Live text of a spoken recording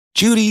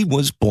Judy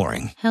was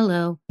boring.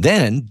 Hello.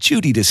 Then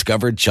Judy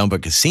discovered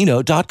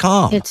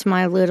ChumbaCasino.com. It's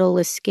my little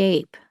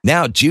escape.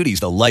 Now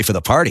Judy's the life of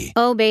the party.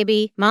 Oh,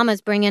 baby,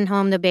 mama's bringing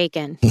home the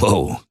bacon.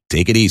 Whoa,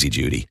 take it easy,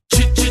 Judy.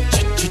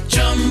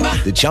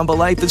 The Chumba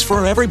life is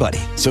for everybody.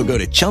 So go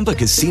to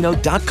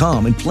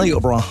ChumbaCasino.com and play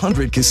over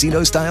 100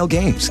 casino-style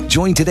games.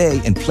 Join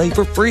today and play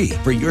for free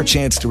for your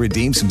chance to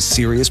redeem some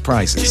serious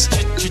prizes.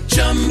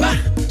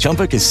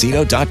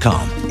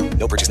 ChumbaCasino.com.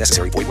 No purchase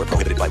necessary. Void where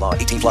prohibited by law.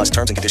 18 plus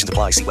terms and conditions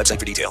apply. See website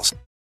for details.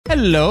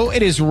 Hello,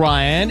 it is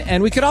Ryan,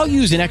 and we could all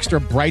use an extra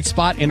bright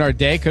spot in our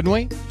day, couldn't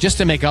we? Just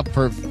to make up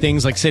for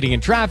things like sitting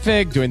in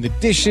traffic, doing the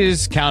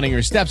dishes, counting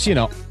your steps, you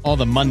know, all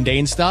the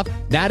mundane stuff.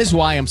 That is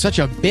why I'm such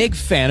a big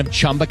fan of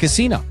Chumba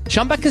Casino.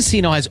 Chumba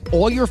Casino has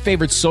all your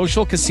favorite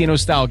social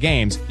casino-style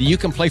games that you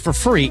can play for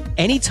free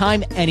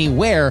anytime,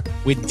 anywhere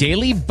with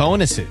daily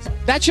bonuses.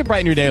 That should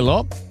brighten your day a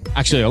little.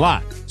 Actually, a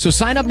lot. So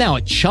sign up now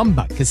at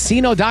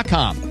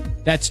ChumbaCasino.com.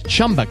 That's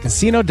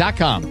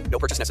ChumbaCasino.com. No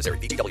purchase necessary.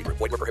 VGW Group.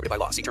 Void where prohibited by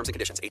law. See terms and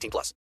conditions. 18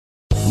 plus.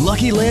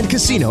 Lucky Land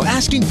Casino,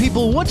 asking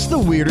people, what's the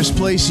weirdest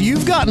place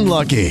you've gotten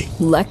lucky?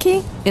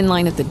 Lucky? In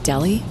line at the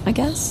deli, I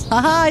guess?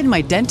 Aha, in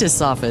my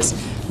dentist's office.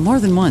 More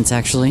than once,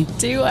 actually.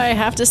 Do I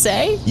have to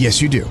say?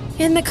 Yes, you do.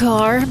 In the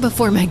car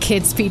before my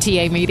kids'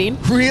 PTA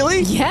meeting.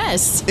 Really?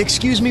 Yes.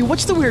 Excuse me,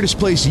 what's the weirdest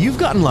place you've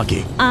gotten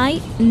lucky?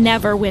 I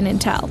never win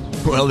and tell.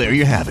 Well, there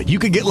you have it. You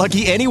can get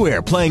lucky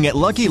anywhere, playing at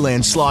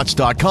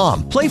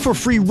LuckyLandSlots.com. Play for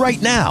free right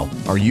now.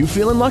 Are you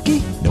feeling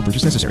lucky? No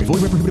purchase necessary.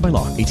 Void where prohibited by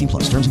law. 18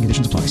 plus. Terms and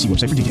conditions apply. See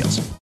website for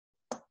details.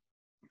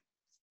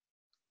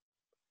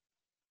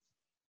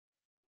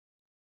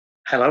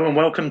 Hello and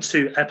welcome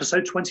to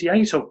episode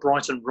 28 of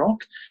Brighton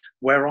Rock,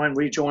 where I'm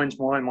rejoined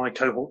by my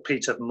cohort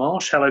Peter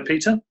Marsh. Hello,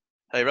 Peter.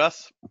 Hey,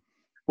 Russ.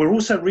 We're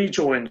also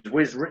rejoined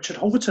with Richard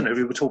Holverton, who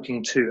we were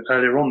talking to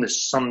earlier on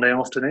this Sunday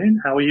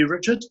afternoon. How are you,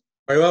 Richard?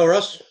 Very well,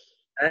 Russ.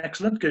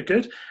 Excellent,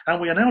 good.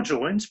 And we are now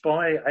joined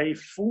by a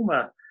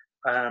former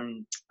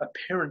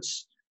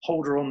appearance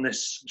holder on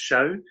this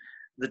show,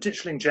 the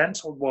Ditchling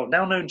Gent, well,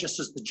 now known just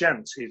as the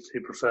Gent, if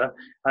you prefer,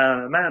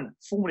 a man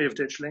formerly of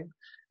Ditchling,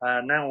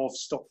 now of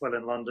Stockwell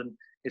in London.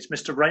 It's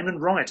Mr.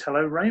 Raymond Wright.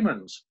 Hello,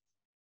 Raymond.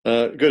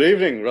 Good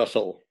evening,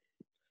 Russell.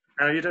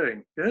 How are you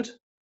doing? Good?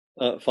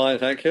 Fine,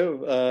 thank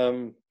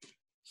you.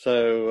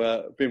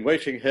 Been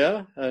waiting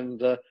here and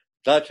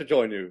glad to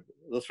join you,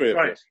 the three of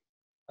us. Right.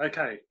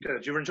 Okay,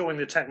 good. You're enjoying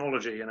the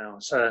technology, you know,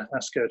 so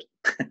that's good.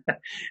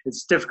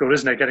 It's difficult,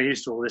 isn't it, getting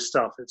used to all this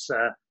stuff? It's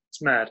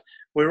mad.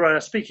 We're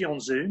speaking on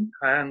Zoom,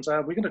 and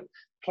we're going to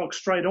plug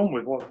straight on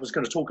with what I was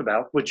going to talk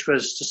about, which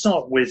was to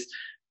start with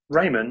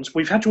Raymond.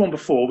 We've had you on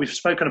before. We've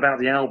spoken about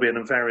the Albion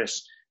and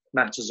various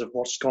matters of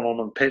what's gone on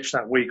the pitch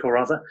that week or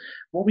other.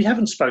 What we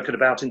haven't spoken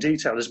about in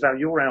detail is about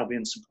your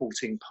Albion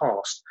supporting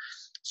past.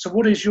 So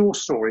what is your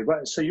story?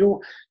 So you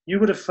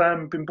would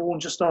have been born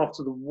just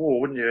after the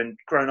war, wouldn't you, and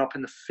grown up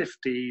in the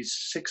 50s,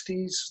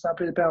 60s? Would that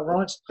be about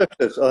right?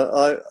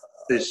 I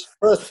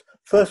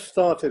first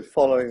started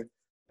following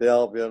the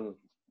Albion,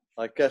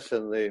 I guess,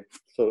 in the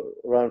sort of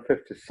around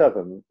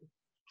 57,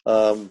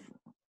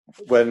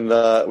 when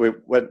we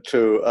went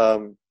to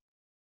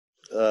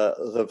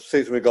the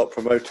season we got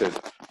promoted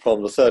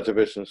from the third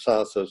division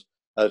south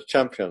as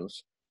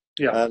champions.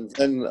 Yeah. And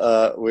then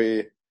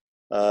the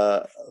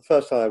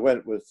first time I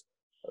went was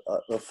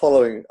the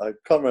following, I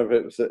can't remember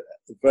if it was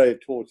very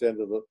towards the end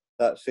of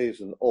that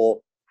season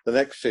or the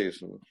next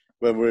season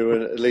when we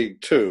were in League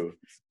Two,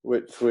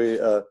 which we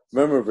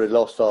memorably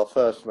lost our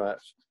first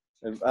match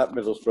at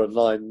Middlesbrough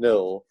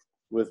 9-0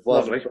 with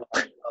one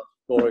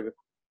scoring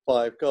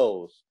 5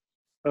 goals.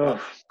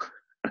 Oh.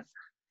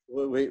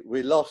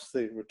 We lost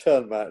the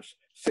return match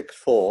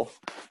 6-4,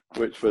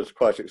 which was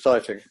quite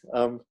exciting.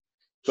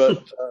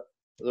 But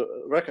the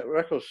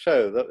records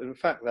show that, in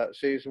fact, that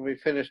season we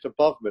finished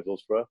above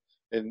Middlesbrough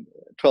in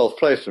 12th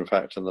place, in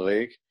fact, in the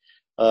league.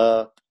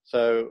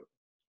 So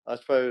I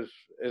suppose,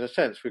 in a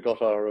sense, we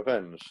got our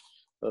revenge.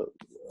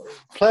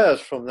 Players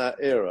from that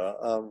era,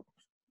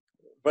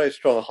 very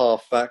strong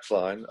half-back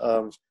line.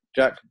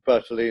 Jack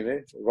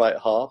Bertolini, right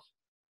half.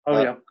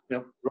 Yeah.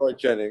 Roy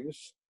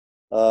Jennings,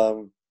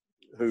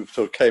 who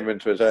sort of came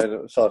into his own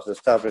and started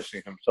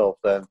establishing himself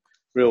then.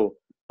 Real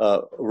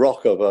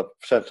rock of a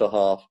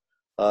centre-half.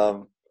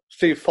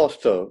 Steve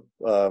Foster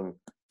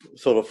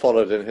sort of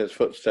followed in his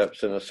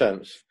footsteps in a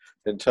sense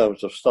in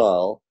terms of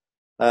style,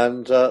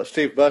 and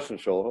Steve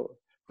Burtonshaw,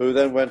 who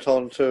then went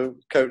on to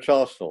coach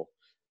Arsenal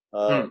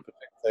when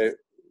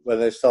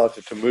they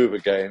started to move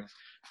again,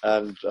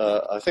 and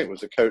I think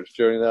was a coach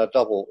during their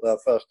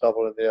first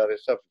double in the early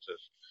 70s.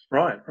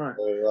 Right.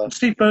 So,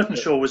 Steve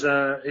Burtonshaw was he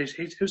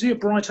a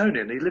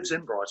Brightonian? He lives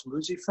in Brighton.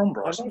 Was he from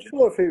Brighton? I'm not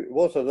sure if he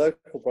was a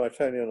local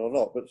Brightonian or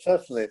not, but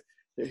certainly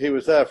he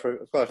was there for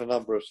quite a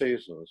number of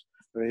seasons.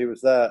 I mean, he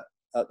was there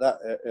at that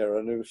era,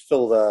 and he was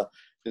still there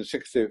in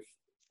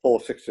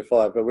 64,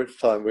 65, by which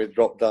time we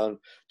dropped down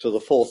to the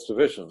 4th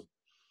division.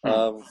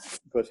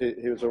 But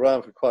he was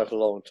around for quite a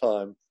long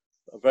time,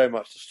 very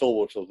much the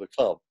stalwart of the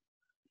club.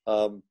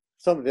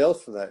 Somebody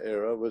else from that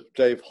era was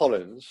Dave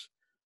Hollins,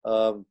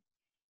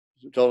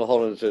 John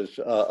Hollands'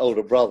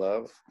 older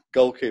brother,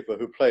 goalkeeper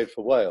who played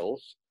for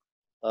Wales,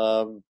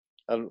 and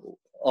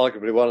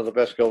arguably one of the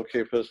best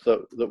goalkeepers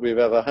that we've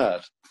ever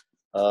had.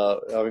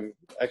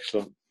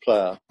 Excellent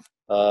player,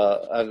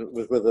 and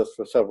was with us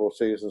for several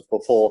seasons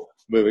before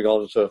moving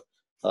on to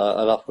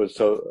and upwards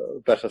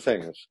to better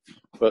things.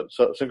 But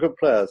some good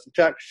players.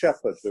 Jack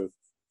Shepherd, who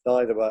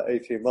died about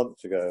 18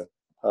 months ago,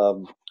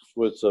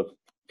 was a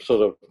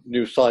sort of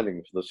new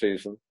signing for the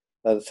season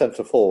and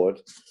centre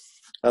forward.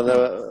 And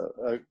there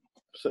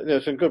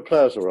were some good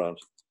players around.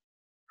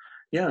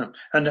 Yeah,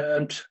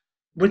 and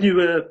when you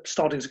were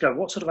starting to go,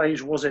 what sort of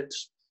age was it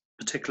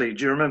particularly?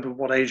 Do you remember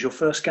what age your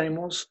first game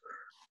was?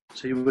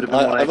 So you would have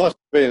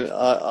been.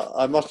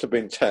 I must have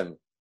been 10.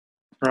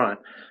 Right.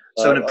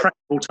 So an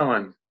impressionable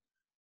time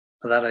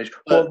at that age.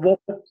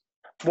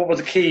 What were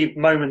the key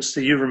moments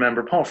that you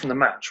remember, apart from the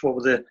match? What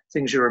were the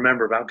things you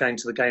remember about going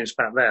to the games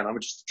back then? I'm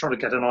just trying to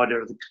get an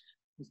idea of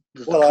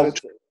the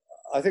culture.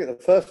 I think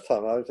the first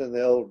time I was in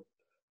the old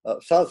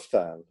South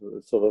Stand,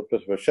 sort of a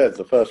bit of a shed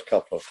the first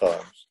couple of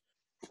times.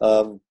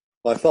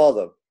 My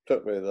father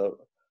took me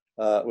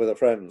with a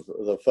friend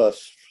the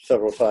first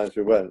several times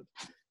we went.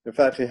 In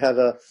fact, he had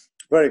a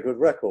very good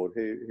record.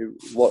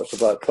 He watched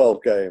about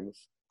 12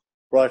 games.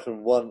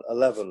 Brighton won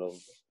 11 of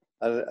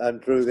them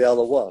and drew the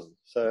other one.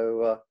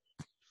 So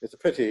it's a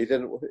pity he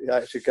didn't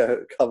actually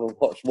come and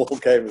watch more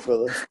games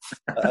with us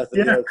as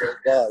the years went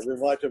by. We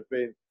might have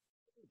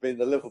been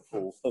the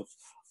Liverpool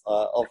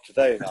of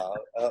today now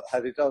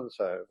had he done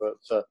so.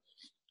 But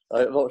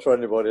I'm not sure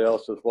anybody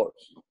else has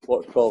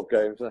watched 12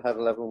 games and had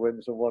 11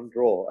 wins and 1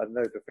 draw and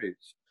no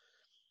defeats.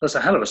 That's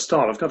a hell of a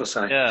start, I've got to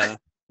say. Yeah.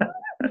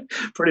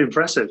 Pretty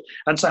impressive.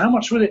 And so how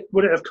much would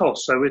it have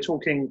cost? So we're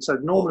talking,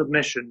 normal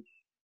admission.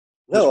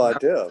 No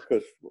idea,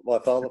 because my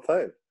father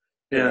paid.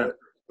 Yeah.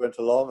 Went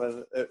along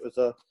and it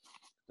was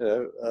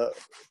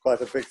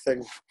quite a big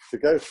thing to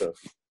go to.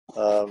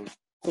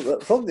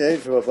 From the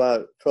age of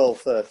about 12,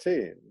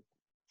 13,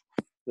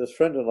 this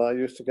friend and I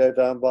used to go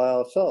down by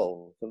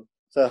ourselves. And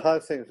so how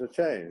things have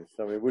changed.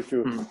 I mean, would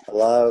you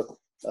allow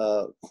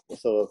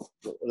sort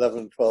of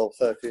 11, 12,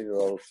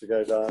 13-year-olds to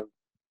go down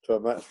to a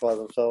match by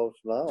themselves?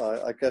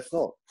 No, I guess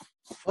not.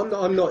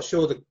 I'm not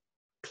sure the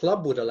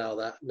club would allow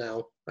that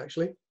now,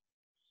 actually.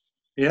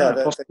 Yeah,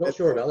 not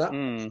sure about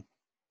that.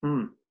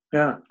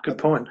 Yeah, good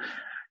point.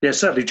 Yeah, it's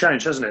certainly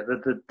changed, hasn't it?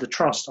 The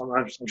trust,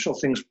 I'm sure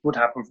things would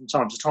happen from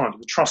time to time, but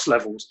the trust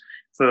levels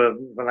for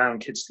allowing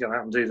kids to go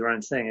out and do their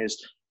own thing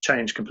is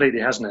changed completely,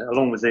 hasn't it?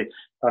 Along with I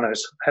know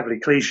it's heavily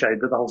cliched,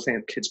 but the whole thing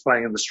of kids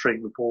playing in the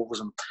street with balls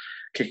and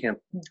kicking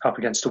up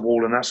against a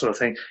wall and that sort of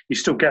thing, you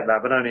still get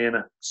that, but only in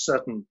a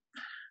certain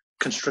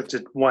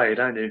constricted way,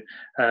 don't you,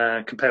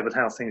 compared with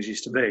how things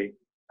used to be.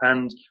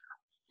 And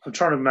I'm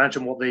trying to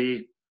imagine what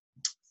the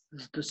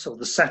sort of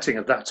the setting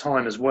of that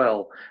time as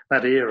well,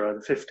 that era,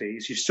 the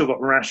 50s. You've still got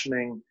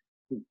rationing.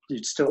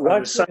 You'd still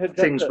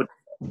things were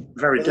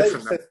very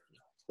different.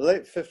 The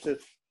late 50s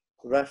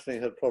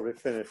rationing had probably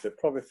finished. It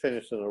probably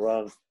finished in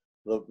around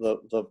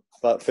the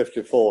about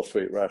 54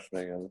 sweet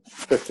rationing and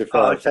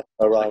 55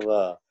 around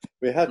there.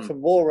 We had some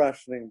more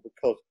rationing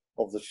because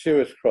of the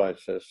Suez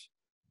crisis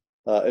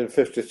in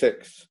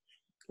 56.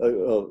 They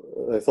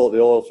thought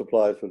the oil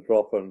supplies would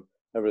drop and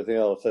everything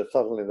else. So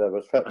suddenly there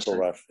was petrol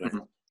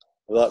rationing.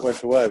 That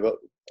went away, but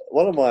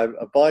one of my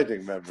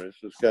abiding memories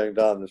was going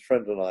down, this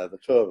friend and I, the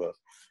two of us,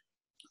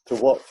 to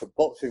watch a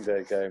Boxing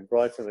Day game,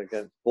 Brighton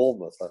against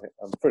Bournemouth,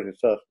 I'm pretty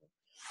certain.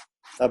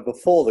 And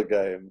before the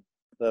game,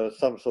 there was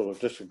some sort of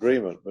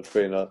disagreement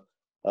between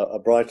a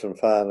Brighton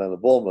fan and a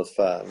Bournemouth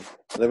fan.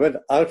 And they went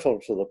out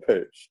onto the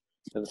pitch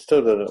and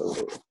stood in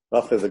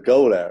roughly the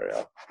goal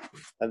area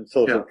and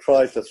sort of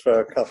tried to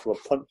throw a couple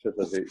of punches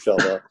at each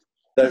other.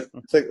 Don't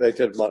think they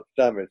did much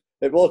damage.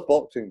 It was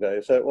Boxing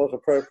Day, so it was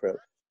appropriate.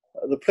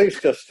 The police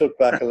just stood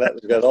back and let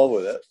them get on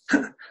with it,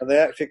 and they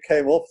actually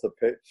came off the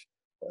pitch,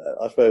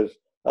 I suppose,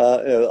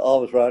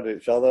 arms around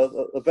each other,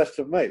 the best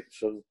of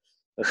mates. And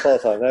as far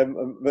as I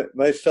know,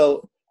 may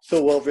still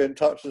well be in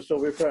touch and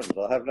still be friends.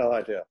 I have no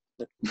idea.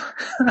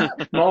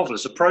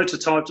 Marvellous, a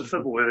prototype to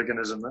football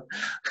hooliganism.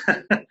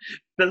 A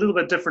little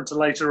bit different to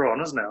later on,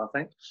 isn't it, I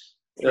think?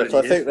 Yes,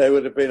 I think they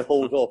would have been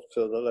hauled off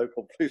to the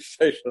local police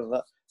station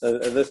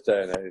in this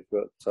day and age,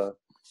 but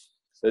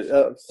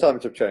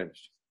times have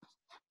changed.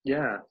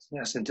 Yeah,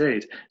 yes,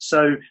 indeed.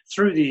 So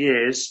through the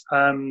years,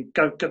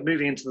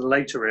 moving into the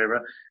later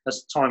era,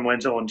 as time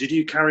went on, did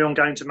you carry on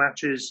going to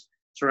matches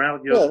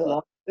throughout your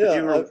life? Yeah,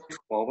 you were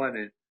football, weren't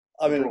you?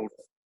 I mean,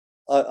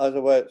 I was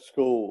away at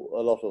school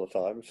a lot of the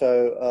time.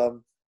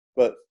 So,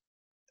 but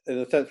in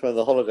a sense, when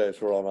the holidays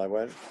were on,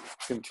 I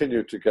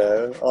continued to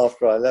go.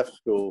 After I left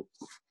school,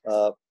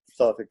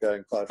 started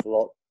going quite a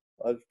lot.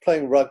 I was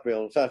playing rugby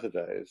on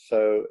Saturdays,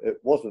 so it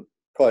wasn't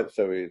quite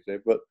so easy.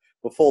 But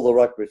before the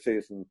rugby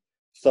season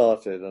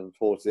started and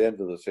towards the end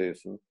of the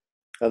season,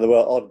 and there were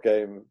odd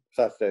game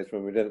Saturdays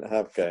when we didn't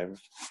have games,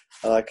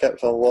 and I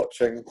kept on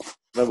watching.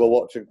 Remember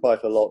watching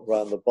quite a lot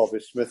around the Bobby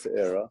Smith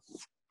era,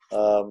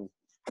 and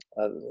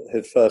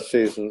his first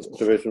season,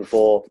 Division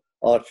 4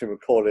 Archie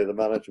Macaulay, the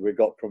manager, we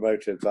got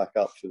promoted back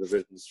up to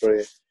Division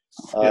 3.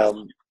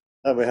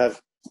 And we had,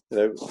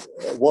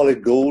 Wally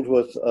Gould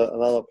was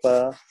another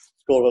player,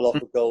 scored a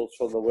lot of goals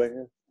from the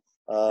wing.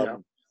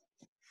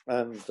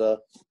 And there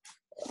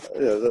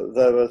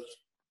was,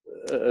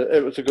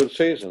 it was a good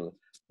season.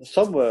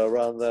 Somewhere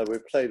around there, we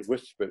played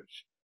Wisbech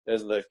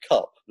in the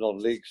Cup,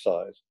 non-league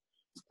side.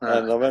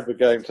 And I remember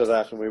going to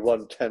that and we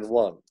won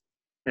 10-1.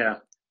 Yeah,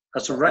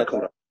 that's a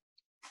record. I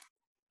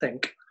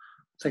think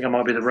it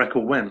might be the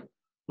record win.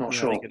 Not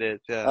sure. I think it is,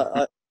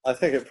 yeah. I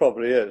think it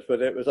probably is,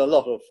 but it was a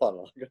lot of fun,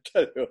 I can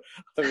tell you.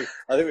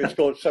 I think we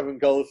scored 7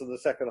 goals in the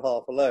second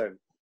half alone.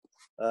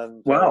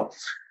 And, wow.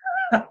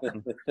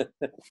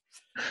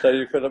 So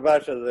you can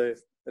imagine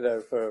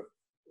for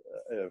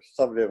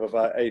somebody of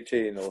about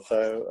 18 or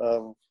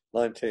so,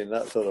 19,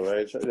 that sort of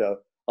age,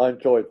 I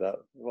enjoyed that.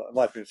 It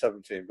might have been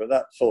 17, but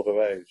that sort of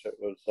age, it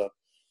was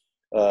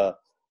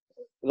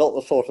not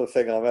the sort of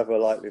thing I'm ever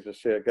likely to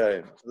see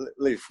again. At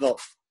least not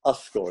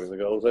us scoring the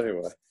goals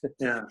anyway.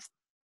 Yeah.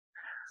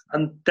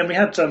 And then we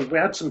had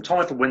some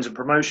title wins and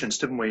promotions,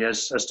 didn't we,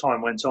 as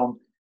time went on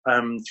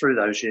through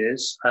those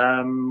years.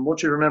 What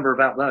do you remember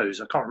about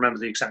those? I can't remember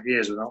the exact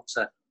years without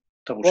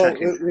double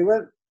checking. Well, we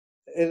went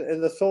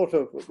in the sort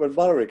of, when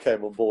Murray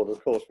came on board,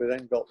 of course, we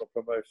then got the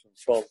promotion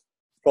from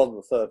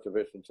the 3rd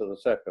division to the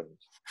 2nd.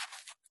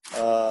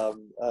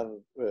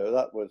 And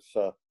that was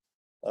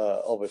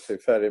obviously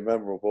fairly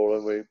memorable.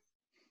 And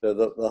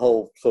the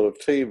whole sort of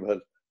team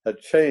had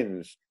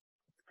changed,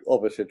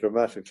 obviously,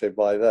 dramatically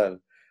by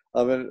then.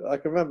 I mean, I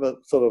can remember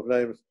sort of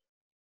names.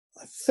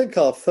 I think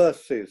our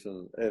first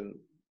season in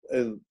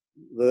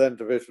the then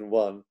Division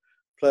 1,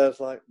 players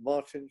like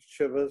Martin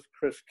Chivers,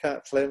 Chris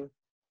Catlin,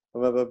 I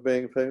remember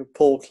being playing,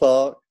 Paul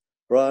Clark,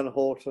 Brian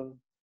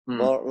Horton,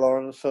 Mark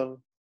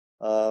Lawrenson,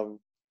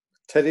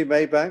 Teddy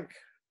Maybank,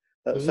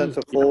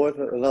 centre forward,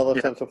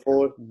 another centre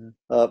forward.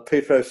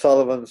 Peter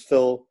O'Sullivan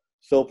still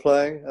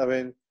playing. I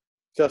mean,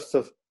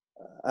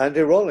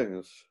 Andy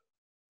Rollins.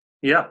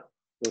 Yeah.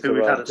 Who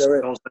we've had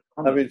Jerry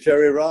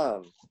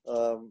Ryan.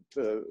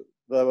 There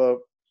were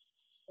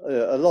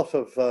a lot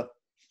of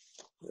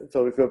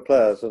sort of good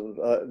players, and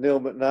Neil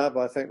McNabb,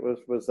 I think,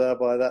 was there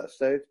by that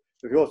stage.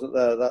 If he wasn't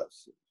there that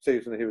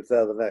season, he was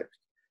there the next.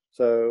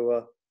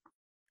 So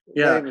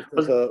names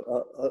that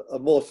are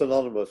more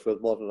synonymous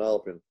with modern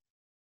Albion.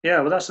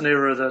 Yeah, well, that's an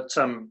era that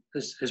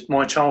is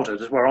my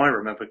childhood, is where I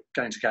remember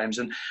going to games.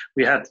 And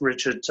we had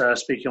Richard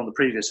speaking on the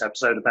previous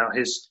episode about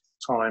his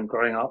time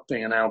growing up,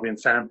 being an Albion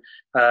fan.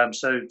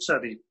 So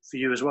certainly for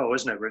you as well,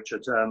 isn't it,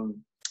 Richard?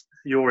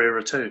 Your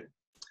era too.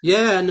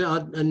 Yeah,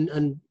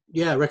 and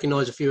I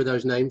recognise a few of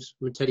those names.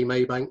 I mean, Teddy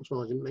Maybank, as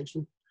well, I didn't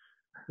mention.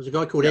 There's a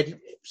guy called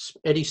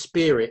Eddie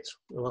Spirit.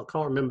 Well, I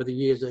can't remember the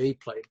years that he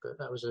played, but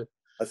that was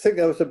I think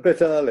that was a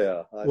bit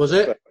earlier. Was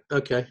it?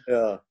 Okay.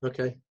 Yeah.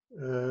 Okay.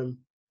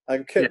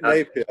 And Kit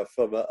Napier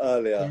from an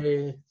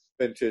earlier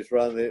vintage,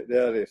 around the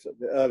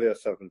earlier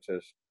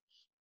 70s.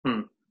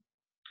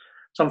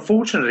 So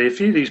unfortunately, a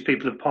few of these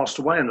people have passed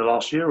away in the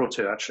last year or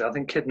two, actually. I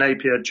think Kit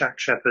Napier, Jack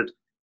Shepherd,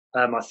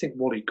 I think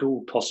Wally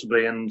Gould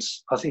possibly, and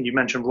I think you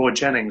mentioned Roy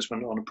Jennings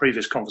on a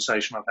previous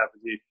conversation I've had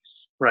with you,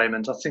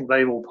 Raymond. I think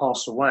they all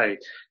passed away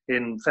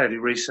in fairly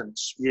recent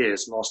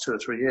years, the last 2 or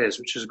 3 years,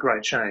 which is a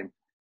great shame.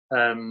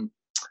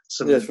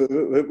 Yes,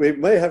 we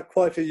may have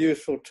quite a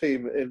useful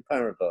team in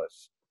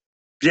Paradise.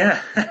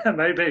 Yeah,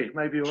 maybe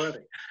already.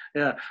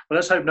 Yeah, well,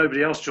 let's hope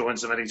nobody else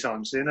joins them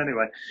anytime soon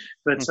anyway.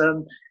 But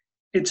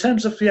in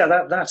terms of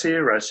that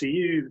era, so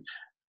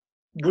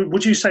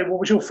would you say, what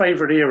was your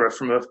favourite era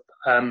from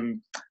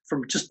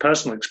just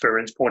personal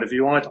experience point of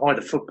view,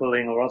 either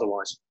footballing or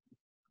otherwise?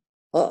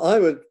 I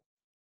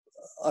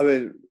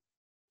mean,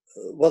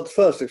 one's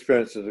first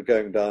experiences of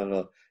going down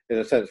are, in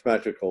a sense,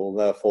 magical, and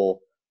therefore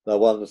they're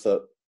ones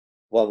that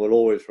one will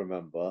always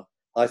remember.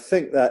 I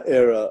think that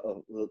era,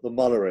 of the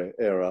Mullery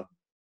era,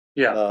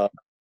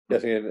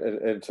 getting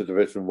into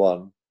Division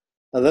 1.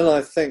 And then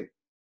I think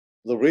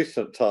the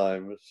recent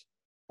times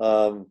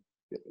at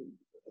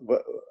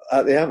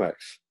the Amex.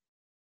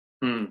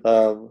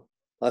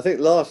 I think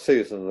last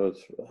season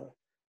was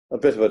a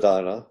bit of a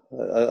downer.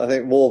 I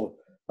think more,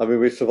 I mean,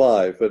 we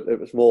survived, but it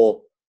was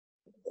more,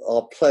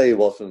 our play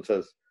wasn't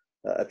as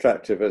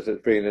attractive as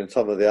it's been in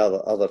some of the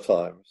other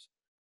times.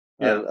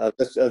 And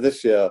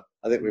this year,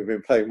 I think we've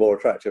been playing more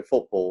attractive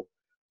football,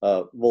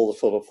 more the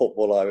sort of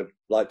football I would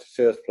like to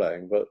see us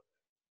playing, but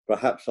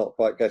perhaps not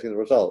quite getting the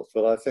results.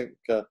 But I think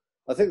the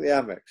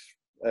Amex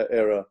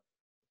era,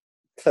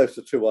 close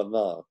to 2-1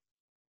 now,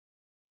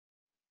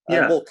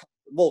 and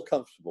more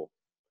comfortable.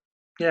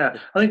 Yeah,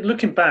 I think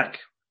looking back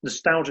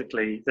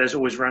nostalgically, there's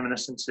always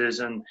reminiscences,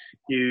 and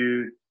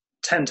you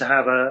tend to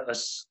have a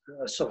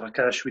sort of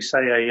like should we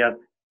say a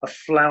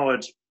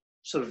flowered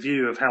sort of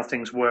view of how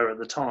things were at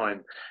the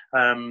time.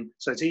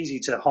 So it's easy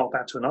to hark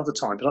back to another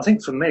time. But I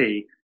think for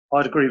me,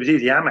 I'd agree with you.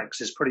 The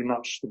Amex is pretty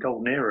much the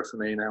golden era for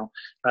me now.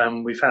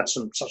 We've had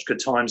such good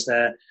times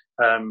there,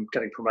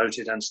 getting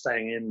promoted and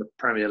staying in the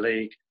Premier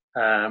League.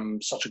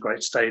 Such a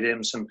great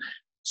stadium,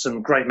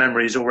 some great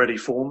memories already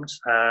formed.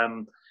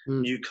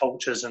 new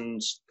cultures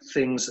and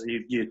things that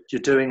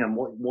you're doing and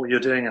what you're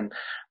doing and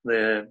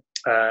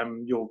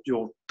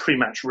your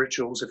pre-match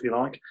rituals, if you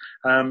like.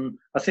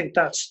 I think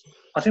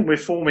we're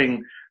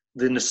forming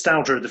the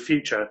nostalgia of the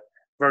future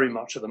very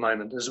much at the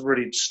moment. There's a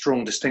really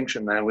strong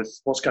distinction there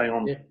with what's going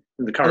on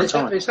in the current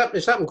time. It's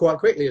happened quite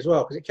quickly as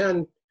well, because it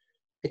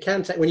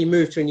can take, when you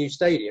move to a new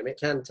stadium, it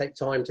can take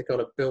time to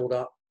kind of build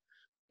up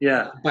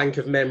a bank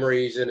of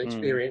memories and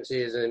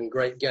experiences and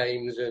great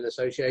games and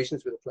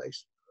associations with the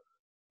place.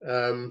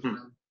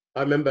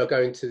 I remember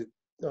going to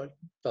the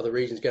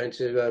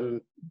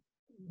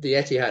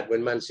Etihad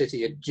when Man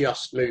City had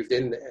just moved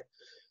in there,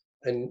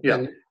 and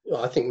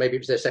I think maybe it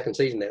was their second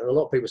season there, and a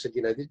lot of people said,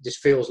 this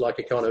feels like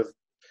a kind of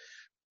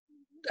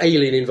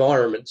alien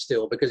environment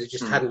still, because it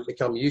just hadn't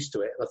become used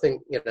to it. And I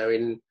think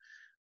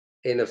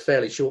in a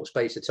fairly short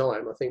space of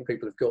time, I think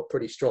people have got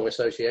pretty strong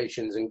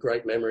associations and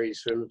great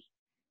memories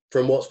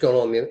from what's gone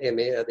on at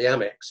the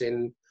Amex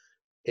in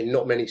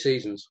not many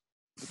seasons.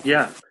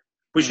 Yeah.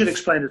 We should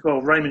explain as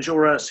well, Raymond,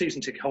 you're a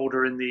season ticket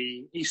holder in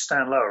the East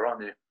Stand Lower,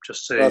 aren't you?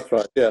 That's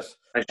right, yes.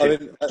 Actually,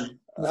 from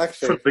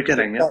the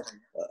beginning,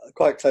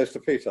 quite close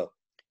to Peter.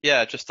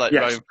 Yeah, just like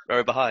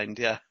row behind,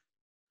 yeah.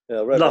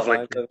 Yeah, row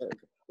lovely. Behind,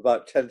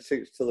 about 10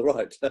 seats to the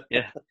right.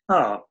 Yeah.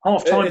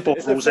 Half-time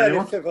balls,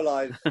 anyone? It's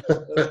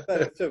a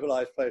fairly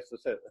civilised place to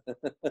sit.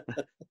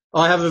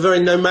 I have a very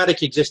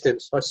nomadic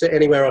existence. I sit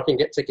anywhere I can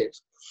get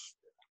tickets.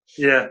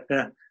 Yeah.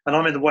 And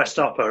I'm in the West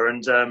Upper,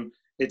 and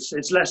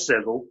it's less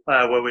civil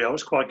where we are.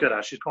 It's quite good,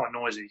 actually. It's quite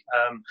noisy.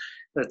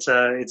 But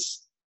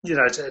it's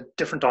a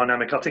different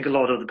dynamic. I think a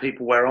lot of the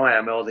people where I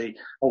am are the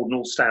old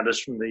North Standers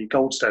from the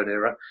Goldstone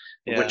era,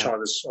 which I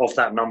was of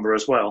that number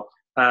as well.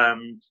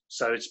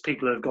 So it's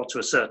people who have got to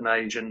a certain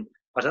age, and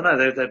I don't know,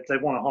 they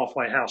want a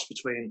halfway house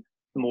between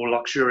the more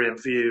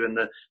luxuriant view and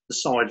the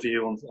side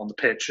view on the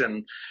pitch,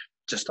 and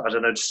just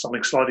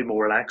something slightly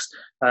more relaxed,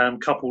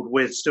 coupled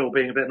with still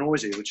being a bit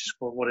noisy, which is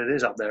what it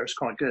is up there. It's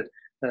quite good.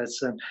 But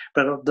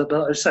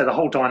I say the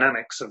whole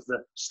dynamics of the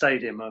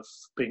stadium have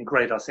been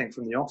great, I think,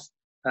 from the off,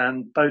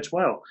 and bodes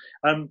well.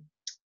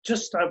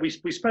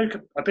 We spoke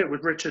a bit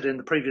with Richard in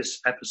the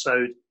previous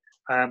episode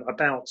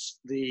about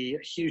the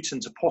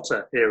Houghton to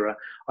Potter era.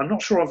 I'm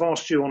not sure I've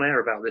asked you on air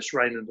about this,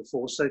 Raymond,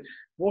 before. So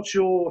what's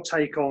your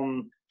take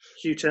on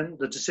Houghton,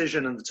 the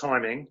decision and the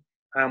timing,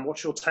 and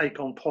what's your take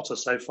on Potter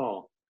so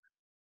far?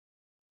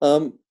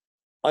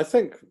 I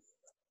think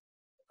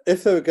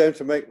if they were going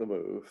to make the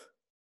move,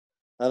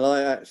 and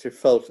I actually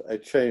felt a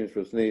change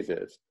was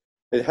needed,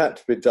 it had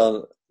to be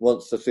done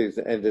once the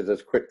season ended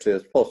as quickly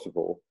as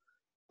possible.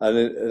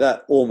 And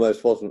that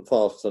almost wasn't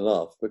fast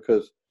enough,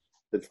 because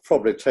it's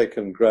probably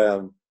taken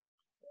Graham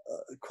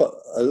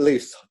at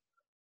least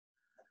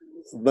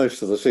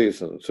most of the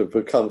season to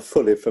become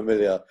fully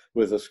familiar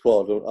with the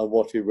squad and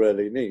what he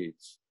really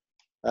needs.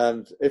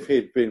 And if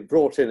he'd been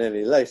brought in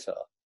any later,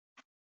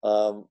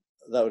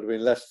 that would have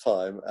been less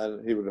time,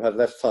 and he would have had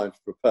less time to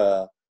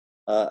prepare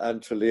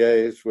and to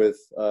liaise with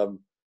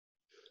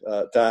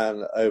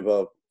Dan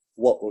over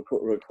what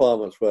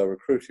requirements were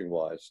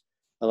recruiting-wise.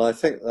 And I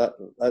think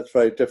that's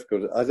very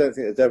difficult. I don't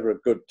think it's ever a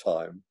good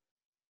time,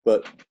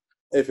 but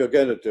if you're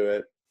going to do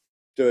it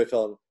if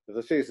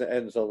the season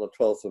ends on the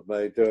 12th of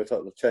May, do it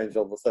at the change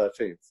on the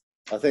 13th.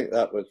 I think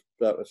that was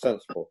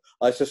sensible.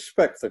 I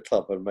suspect the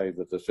club had made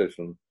the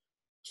decision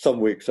some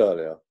weeks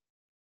earlier.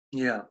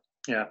 Yeah.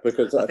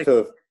 Because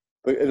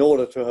in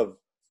order to have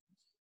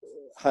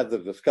had the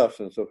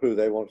discussions of who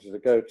they wanted to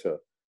go to,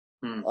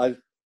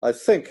 I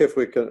think if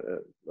we can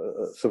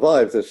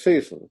survive this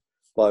season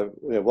by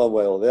one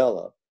way or the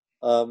other,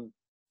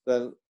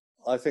 then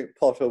I think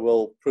Potter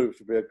will prove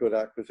to be a good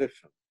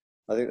acquisition.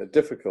 I think the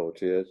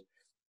difficulty is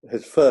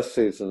his first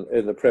season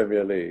in the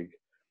Premier League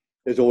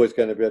is always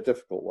going to be a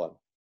difficult one.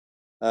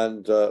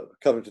 And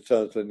coming to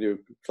terms with a new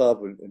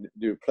club, a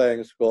new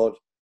playing squad,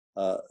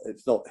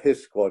 it's not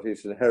his squad,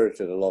 he's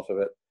inherited a lot of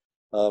it.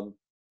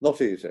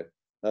 Not easy.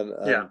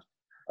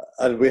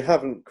 And we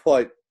haven't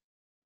quite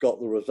got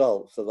the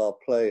results that our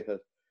play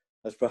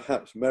has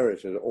perhaps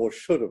merited or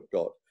should have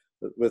got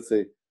with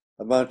the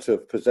amount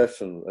of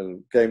possession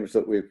and games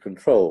that we've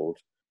controlled.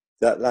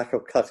 That lack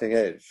of cutting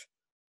edge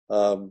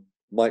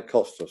might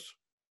cost us.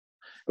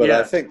 But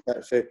I think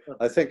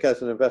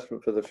as an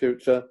investment for the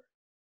future,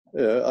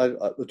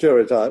 the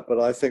jury's out, but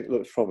I think it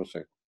looks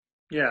promising.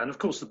 Yeah, and of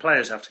course the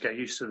players have to get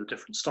used to the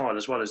different style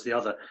as well as the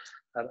other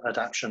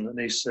adaptation that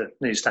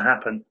needs to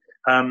happen.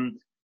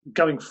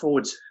 Going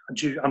forward,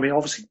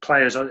 obviously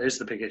players is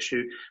the big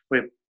issue.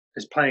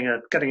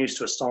 Getting used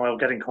to a style,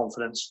 getting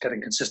confidence,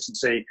 getting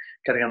consistency,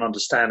 getting an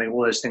understanding,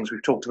 all those things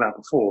we've talked about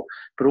before,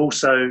 but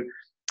also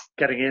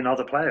getting in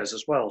other players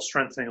as well,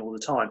 strengthening all the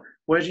time.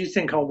 Where do you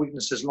think our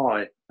weaknesses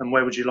lie, and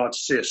where would you like to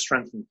see us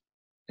strengthen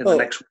in the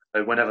next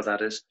window, whenever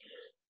that is?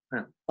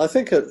 Yeah. I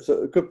think a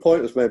good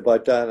point was made by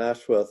Dan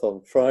Ashworth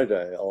on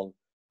Friday on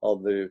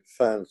the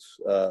fans'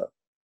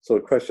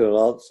 sort of question and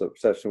answer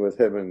session with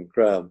him and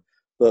Graham,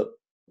 that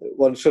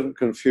one shouldn't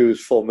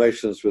confuse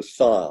formations with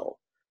style,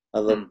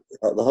 and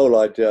the whole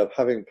idea of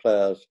having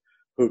players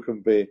who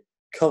can be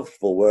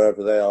comfortable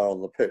wherever they are on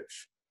the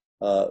pitch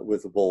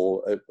with the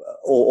ball,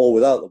 or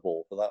without the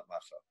ball, for that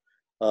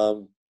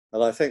matter.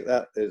 And I think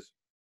that is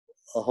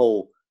a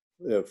whole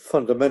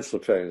fundamental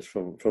change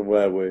from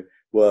where we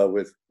were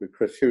with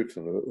Chris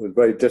Hughton, who was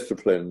very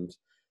disciplined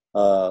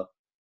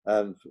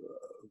and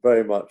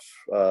very much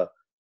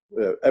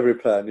every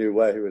player knew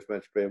where he was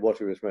meant to be and what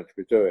he was meant to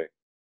be doing,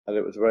 and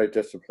it was very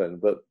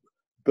disciplined, but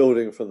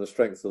building from the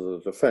strength of the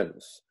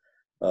defence.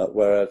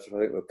 Whereas I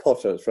think with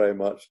Potter, it's very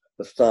much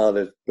the style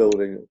is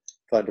building,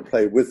 trying to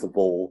play with the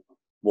ball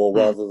more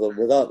rather than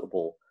without the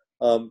ball.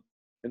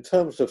 In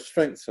terms of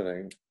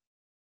strengthening,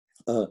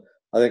 I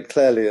think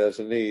clearly there's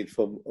a need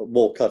for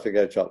more cutting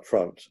edge up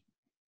front.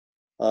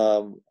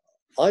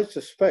 I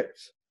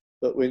suspect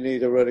that we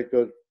need a really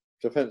good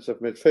defensive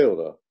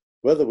midfielder.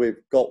 Whether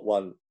we've got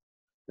one,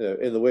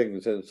 in the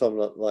wings in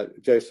someone like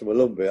Jason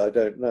Malumbi, I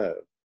don't know.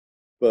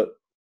 But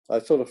I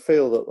sort of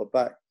feel that the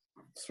back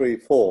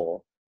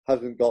 3-4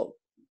 hasn't got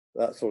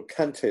that sort of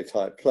Kante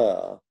type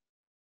player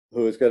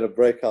who is going to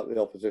break up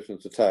the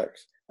opposition's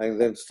attacks and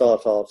then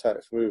start our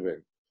attacks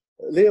moving.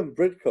 Liam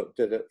Bridcut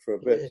did it for a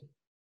bit,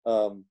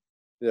 some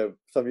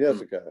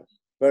years ago.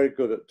 Very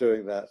good at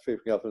doing that,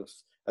 sweeping up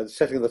and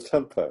setting the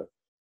tempo.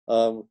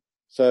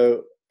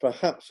 So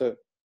perhaps a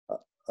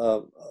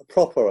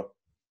proper,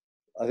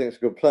 I think it's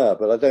a good player,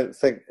 but I don't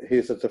think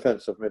he's a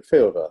defensive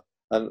midfielder,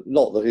 and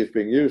not that he's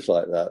being used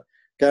like that.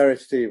 Dale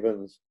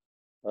Stephens,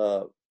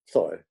 Dale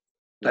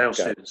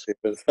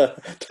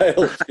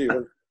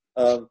Stephens,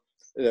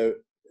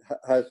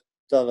 has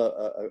done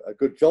a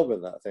good job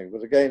in that thing.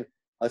 But again,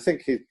 I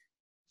think he's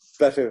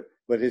better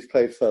when he's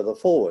played further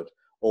forward,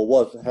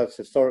 or has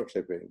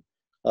historically been.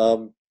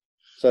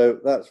 So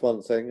that's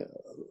one thing.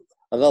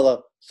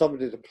 Another,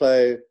 somebody to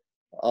play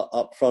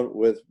up front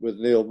with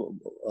Neil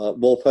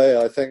Maupay,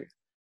 I think.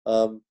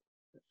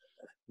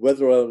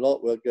 Whether or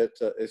not we'll get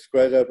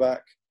Izquierdo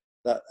back,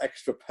 that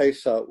extra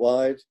pace out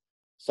wide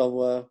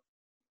somewhere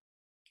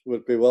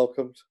would be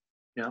welcomed.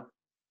 Yeah.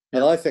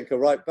 And I think a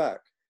right back.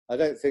 I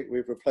don't think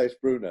we've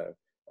replaced Bruno,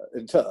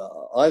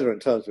 either in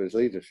terms of his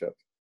leadership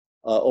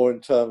or in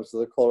terms of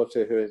the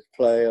quality of his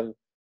play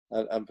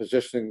and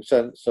positioning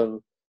sense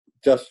and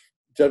just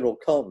general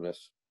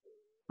calmness.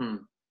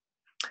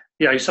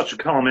 Yeah, he's such a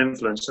calm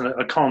influence, and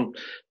a calm,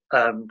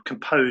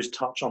 composed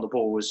touch on the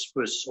ball was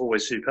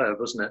always superb,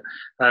 wasn't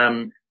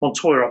it?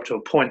 Montoya, up to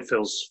a point,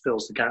 fills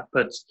the gap,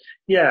 but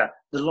yeah,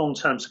 the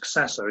long-term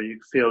successor you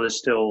feel is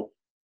still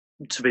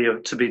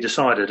to be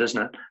decided,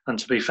 isn't it, and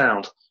to be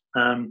found.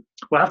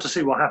 We'll have to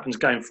see what happens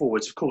going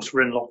forwards. Of course,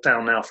 we're in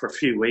lockdown now for a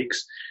few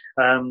weeks.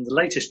 The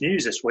latest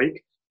news this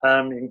week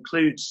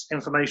includes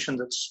information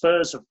that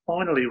Spurs have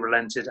finally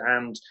relented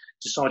and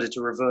decided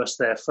to reverse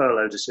their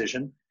furlough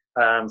decision,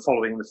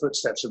 following the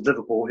footsteps of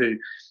Liverpool, who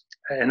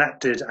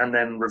enacted and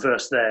then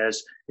reversed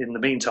theirs in the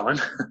meantime.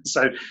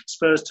 So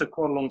Spurs took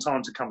quite a long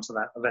time to come to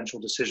that eventual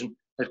decision.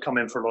 They've come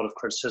in for a lot of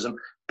criticism.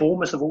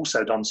 Bournemouth have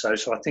also done so.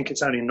 So I think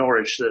it's only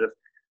Norwich that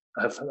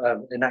have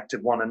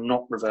enacted one and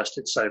not reversed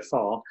it so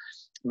far.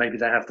 Maybe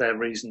they have their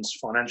reasons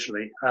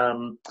financially.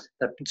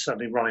 They're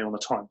certainly running on a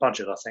tight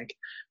budget, I think.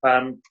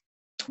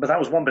 But that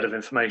was one bit of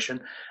information.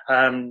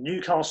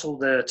 Newcastle,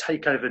 the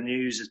takeover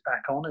news is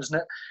back on, isn't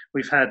it?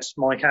 We've had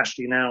Mike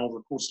Ashley now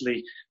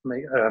reportedly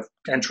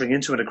entering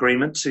into an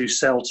agreement to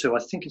sell to, I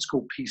think it's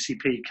called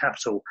PCP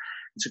Capital.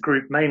 It's a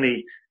group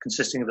mainly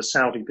consisting of a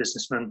Saudi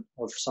businessman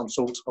of some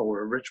sort,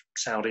 or a rich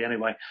Saudi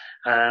anyway.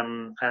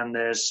 And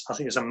I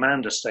think it's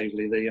Amanda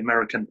Staveley, the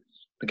American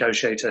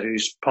negotiator,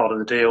 who's part of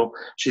the deal.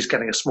 She's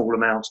getting a small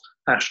amount.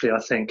 Ashley, I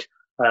think,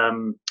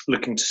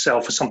 looking to sell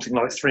for something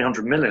like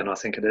 300 million, I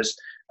think it is.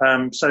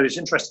 So it's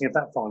interesting if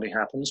that finally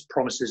happens.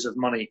 Promises of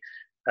money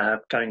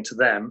going to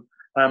them.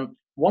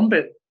 One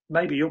bit,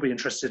 maybe you'll be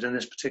interested in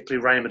this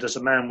particularly, Raymond, as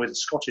a man with a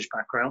Scottish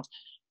background.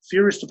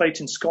 Furious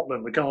debate in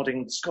Scotland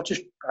regarding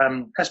Scottish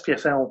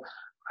SPFL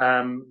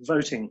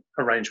voting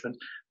arrangement.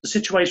 The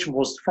situation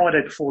was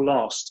Friday before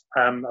last,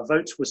 a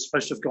vote was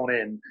supposed to have gone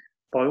in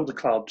by all the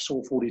clubs,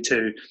 all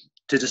 42,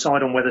 to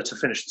decide on whether to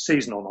finish the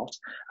season or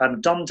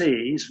not.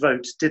 Dundee's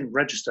vote didn't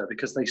register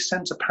because they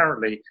sent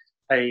apparently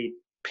a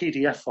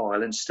PDF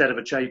file instead of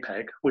a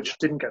JPEG, which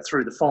didn't get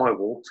through the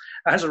firewall.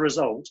 As a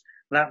result,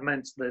 that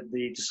meant that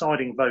the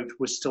deciding vote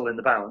was still in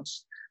the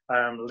balance,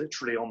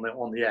 literally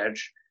on the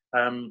edge.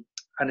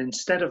 And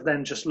instead of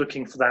then just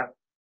looking for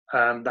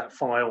that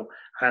file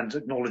and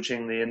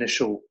acknowledging the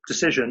initial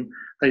decision,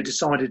 they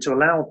decided to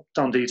allow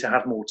Dundee to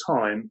have more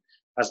time,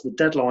 as the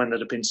deadline that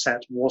had been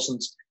set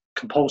wasn't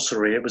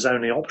compulsory, it was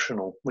only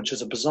optional, which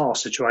is a bizarre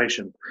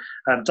situation.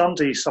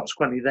 Dundee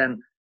subsequently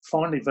then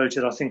finally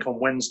voted, I think, on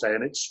Wednesday,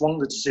 and it swung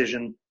the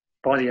decision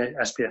by the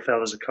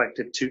SPFL as a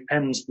collective to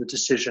end the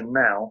decision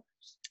now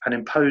and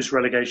impose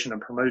relegation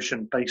and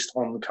promotion based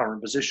on the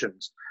current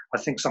positions. I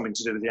think something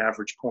to do with the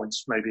average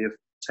points maybe have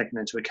taken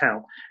into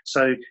account.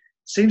 So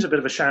seems a bit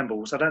of a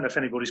shambles. I don't know if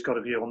anybody's got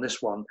a view on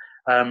this one.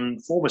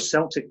 Former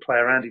Celtic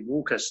player Andy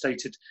Walker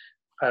stated,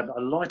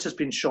 a light has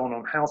been shone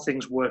on how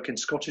things work in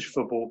Scottish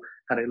football,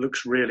 and it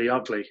looks really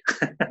ugly.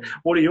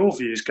 What are your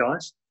views,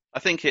 guys? I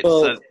think it's...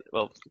 go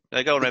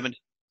on, Raymond.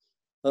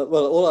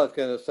 Well, all I was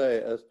going to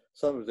say, as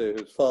somebody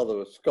whose father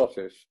was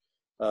Scottish,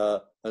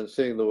 and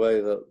seeing the way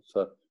that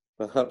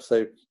perhaps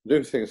they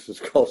do things in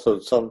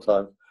Scotland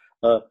sometimes,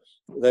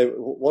 they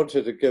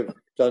wanted to give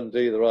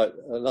Dundee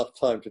enough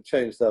time to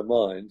change their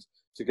minds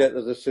to get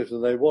the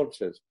decision they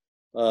wanted.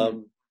 I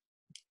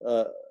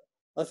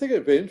think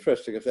it'd be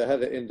interesting if they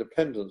had an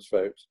independence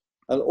vote,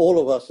 and all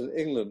of us in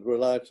England were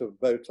allowed to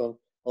vote on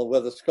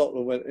whether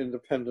Scotland went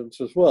independent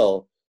as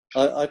well.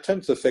 I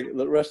tend to think that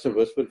the rest of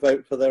us would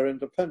vote for their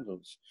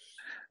independence.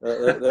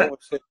 They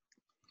obviously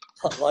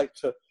like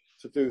to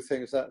do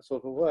things that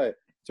sort of way.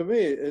 To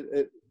me,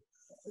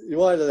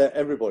 you either let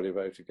everybody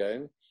vote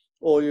again,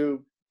 or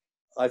you,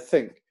 I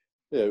think,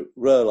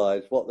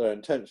 realise what their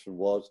intention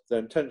was. Their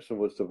intention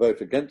was to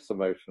vote against the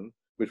motion,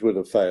 which would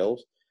have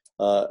failed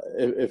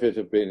if it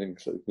had been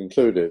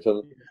included.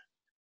 And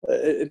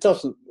it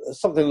doesn't.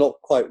 Something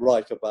not quite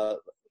right about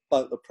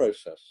the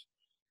process.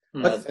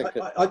 I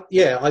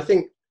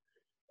think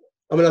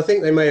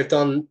they may have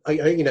done.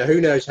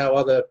 Who knows how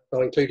other,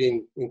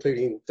 including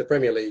the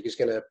Premier League, is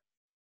going to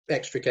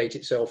extricate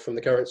itself from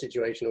the current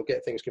situation or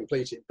get things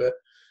completed. But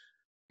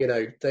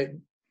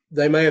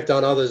they may have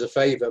done others a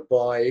favour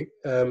by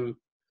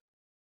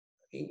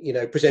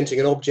presenting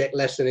an object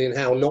lesson in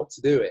how not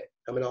to do it.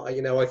 I mean,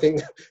 I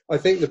think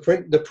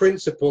the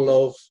principle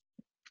of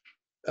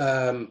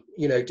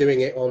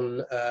doing it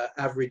on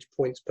average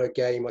points per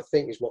game, I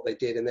think, is what they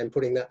did, and then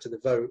putting that to the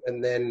vote,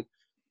 and then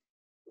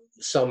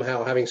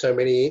somehow having so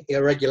many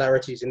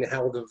irregularities in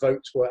how the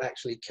votes were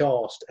actually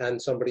cast,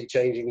 and somebody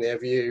changing their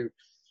view.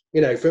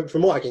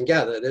 From what I can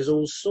gather, there's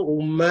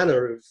all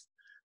manner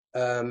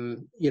of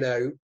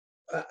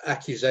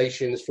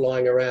accusations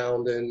flying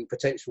around and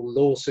potential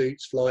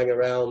lawsuits flying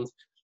around.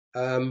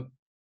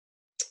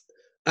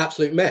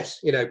 Absolute mess.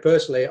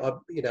 Personally,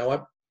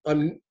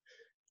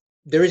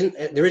 there isn't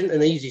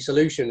an easy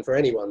solution for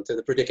anyone to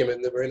the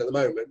predicament that we're in at the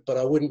moment, but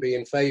I wouldn't be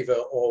in favour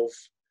of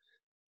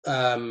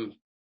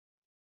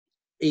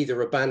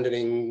either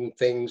abandoning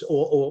things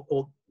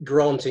or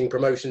granting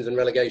promotions and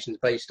relegations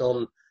based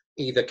on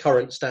either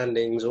current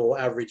standings or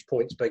average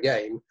points per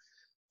game,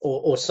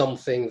 or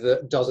something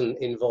that doesn't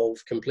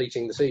involve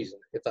completing the season,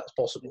 if that's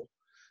possible.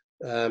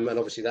 And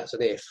obviously that's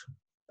an if.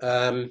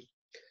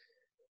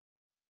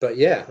 But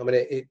yeah, I mean,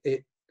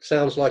 it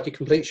sounds like a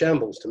complete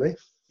shambles to me.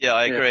 Yeah,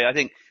 I agree. I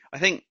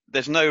think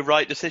there's no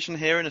right decision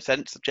here in a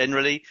sense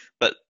generally,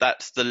 but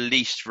that's the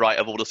least right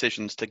of all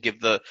decisions to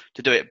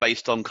do it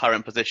based on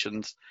current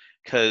positions,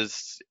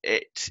 because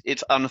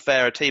it's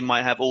unfair. A team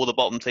might have all the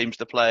bottom teams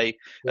to play,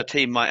 a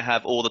team might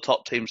have all the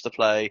top teams to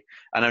play,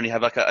 and only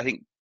have I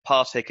think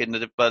Partick in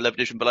the level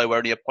division below were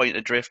only a point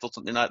adrift or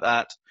something like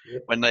that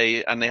when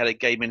they had a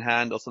game in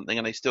hand or something,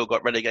 and they still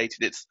got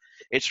relegated.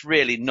 It's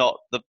really not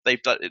the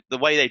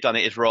way they've done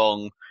it is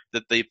wrong.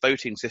 The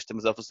voting system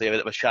is obviously a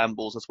bit of a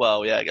shambles as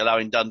well. Yeah,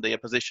 allowing Dundee a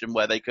position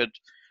where they could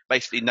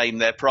basically name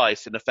their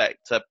price in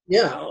effect. I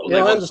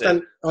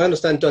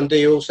understand.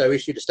 Dundee also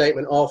issued a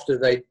statement after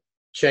they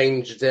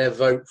changed their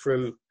vote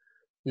from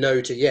no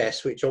to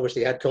yes, which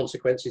obviously had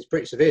consequences,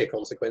 pretty severe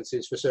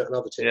consequences for certain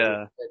other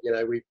teams.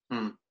 Yeah.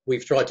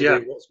 We've tried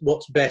to do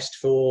what's best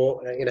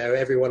for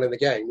everyone in the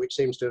game, which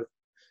seems to have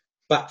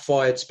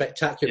backfired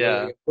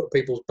spectacularly and put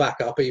people's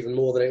back up even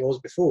more than it was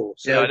before.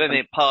 So, I don't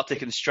think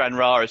Partick and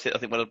Stranraer is, I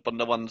think, one of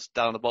the ones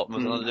down the bottom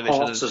of the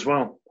division. Hearts as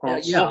well.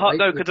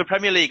 No, because the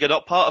Premier League are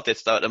not part of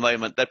this though at the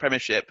moment. Their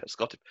Premiership,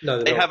 Scottish.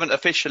 No, they haven't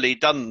officially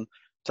done.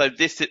 So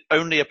this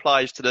only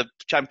applies to the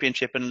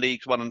Championship and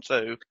Leagues 1 and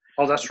 2.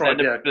 Oh, that's right.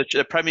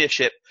 The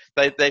Premiership,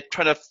 they're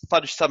trying to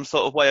fudge some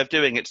sort of way of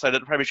doing it so that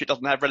the Premiership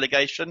doesn't have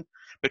relegation,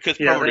 because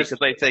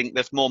they think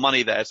there's more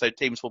money there, so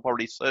teams will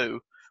probably sue.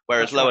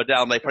 Whereas lower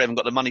down, they probably haven't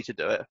got the money to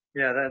do it.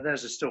 Yeah,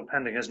 theirs is still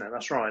pending, isn't it?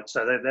 That's right.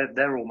 So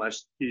they're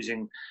almost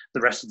using the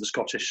rest of the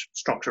Scottish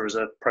structure as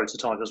a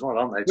prototype as well,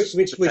 aren't they?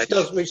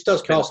 Which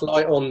does cast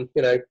light on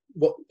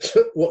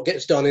what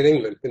gets done in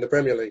England in the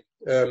Premier League.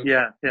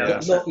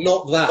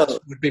 Not that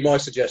would be my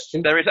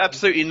suggestion. There is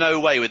absolutely no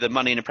way with the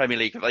money in the Premier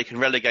League that they can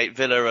relegate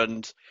Villa,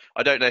 and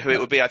I don't know who it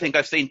would be. I think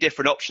I've seen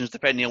different options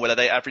depending on whether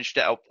they averaged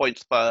it out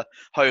points per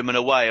home and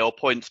away or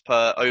points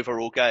per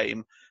overall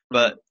game.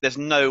 But there's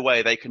no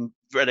way they can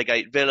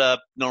relegate Villa,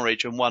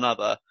 Norwich and one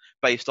other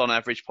based on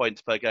average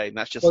points per game.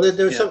 That's just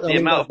the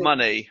amount of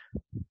money.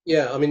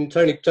 Yeah, I mean,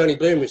 Tony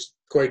Bloom was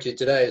quoted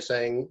today as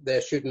saying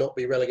there should not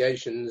be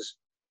relegations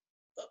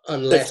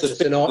unless the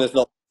scenario is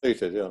not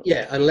completed.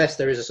 Unless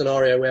there is a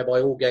scenario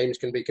whereby all games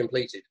can be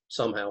completed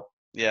somehow.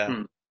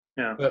 Yeah.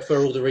 But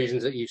for all the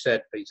reasons that you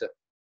said, Peter.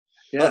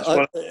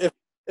 Yeah.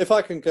 If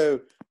I can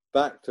go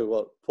back to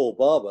what Paul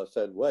Barber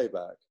said way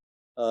back,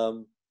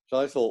 which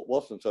I thought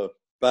wasn't a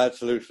bad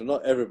solution.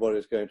 Not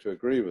everybody's going to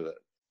agree with it.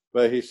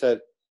 Where he said,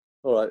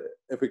 all right,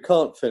 if we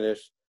can't finish,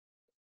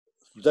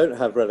 don't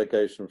have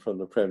relegation from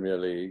the Premier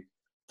League,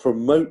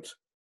 promote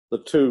the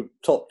two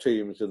top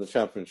teams in the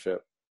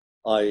Championship,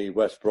 i.e.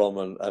 West Brom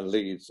and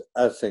Leeds,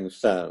 as things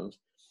stand,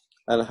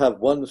 and have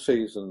one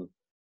season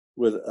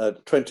with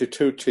a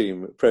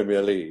 22-team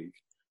Premier League,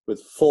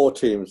 with 4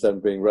 teams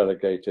then being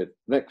relegated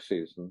next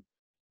season,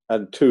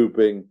 and 2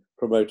 being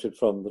promoted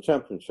from the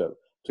Championship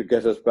to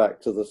get us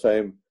back to the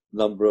same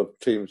number of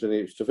teams in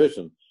each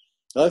division.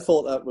 I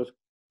thought that was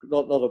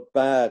not a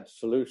bad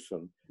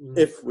solution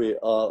if we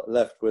are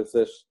left with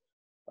this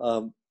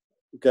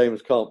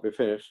games can't be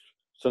finished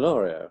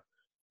scenario.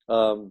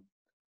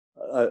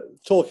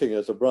 Talking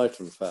as a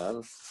Brighton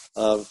fan,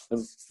 and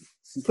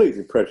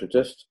completely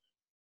prejudiced,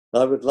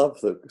 I would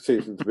love the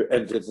season to be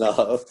ended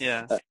now,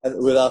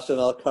 with us in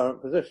our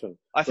current position.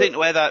 I think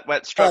where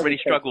it really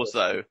struggles,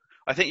 though,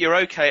 I think you're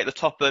okay at the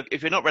top of,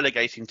 if you're not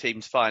relegating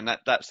teams, fine,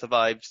 that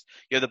survives.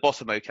 You're the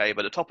bottom, okay,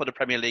 but the top of the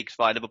Premier League's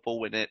fine, Liverpool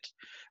win it.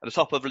 And the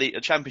top of the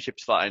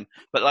Championship's fine.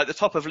 But like the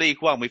top of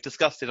League One, we've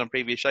discussed it on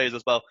previous shows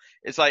as well,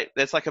 it's like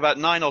there's like about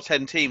 9 or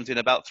 10 teams in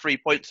about 3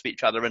 points of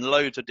each other and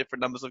loads of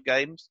different numbers of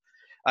games.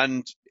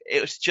 And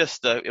it was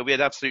just it'll be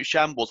an absolute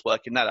shambles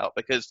working that out,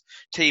 because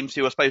teams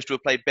who were supposed to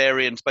have played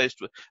Bury and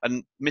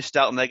missed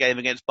out on their game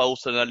against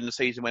Bolton early in the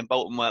season when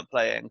Bolton weren't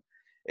playing.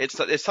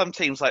 There's some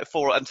teams like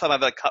 4, and some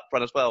have a cup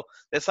run as well.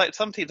 There's like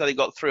some teams only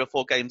got 3 or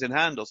 4 games in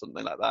hand or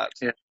something like that.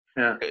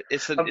 Yeah.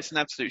 It's an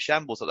absolute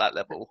shambles at that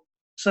level.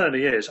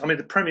 Certainly is. I mean,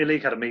 the Premier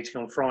League had a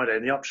meeting on Friday,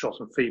 and the upshot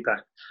and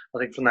feedback, I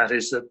think, from that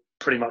is that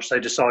pretty much they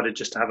decided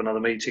just to have another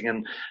meeting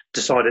and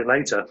decide it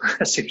later.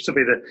 It seems to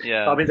be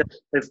I mean,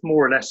 they've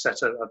more or less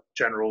set a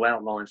general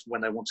outline for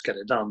when they want to get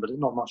it done, but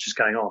not much is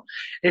going on.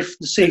 If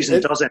the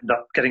season does end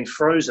up getting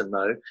frozen,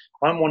 though,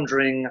 I'm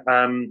wondering,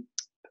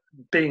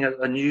 being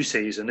a new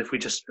season, if we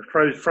just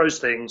froze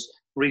things,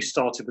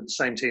 restarted with the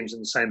same teams in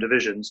the same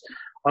divisions,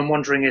 I'm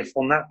wondering if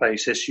on that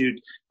basis you'd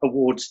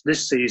award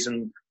this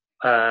season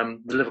the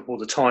Liverpool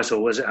the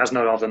title, as it has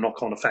no other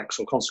knock-on effects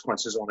or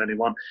consequences on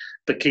anyone,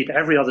 but keep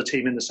every other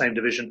team in the same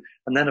division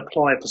and then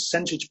apply a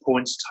percentage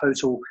points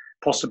total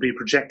possibly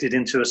projected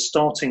into a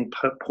starting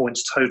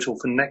points total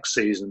for next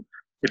season,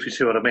 if you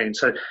see what I mean.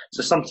 So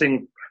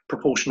something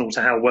proportional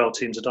to how well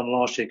teams have done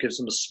last year gives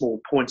them a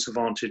small points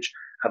advantage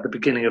at the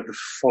beginning of the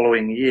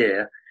following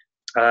year.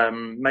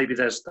 Maybe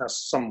that's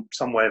some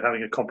way of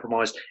having a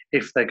compromise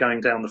if they're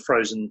going down the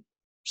frozen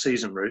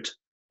season route.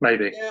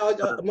 Maybe. Yeah,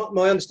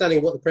 my understanding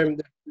of what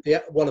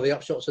one of the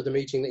upshots of the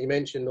meeting that you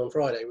mentioned on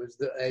Friday was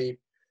that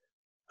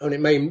and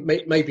it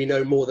may be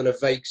no more than a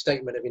vague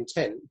statement of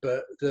intent,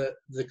 but the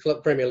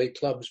Premier League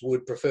clubs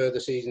would prefer the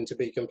season to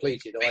be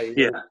completed.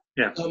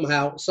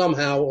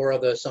 Somehow or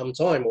other,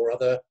 sometime or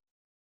other,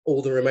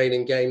 all the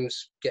remaining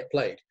games get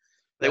played.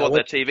 They want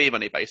their TV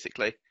money,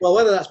 basically. Well,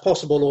 whether that's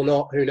possible or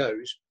not, who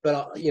knows?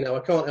 But I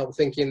can't help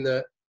thinking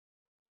that,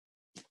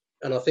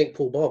 and I think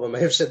Paul Barber may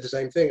have said the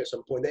same thing at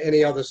some point, that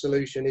any other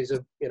solution is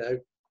a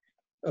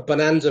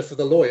bonanza for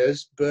the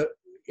lawyers. But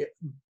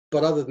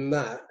other than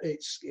that,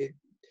 it's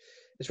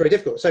very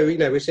difficult. So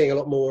we're seeing a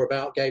lot more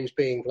about games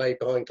being played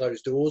behind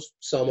closed doors,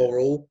 some or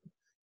all.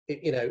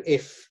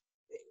 If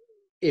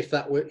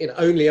that were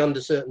only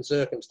under certain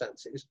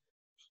circumstances,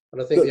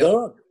 and I think the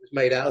argument was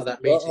made out of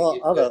that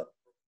meeting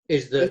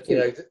is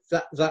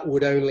that that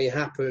would only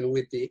happen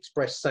with the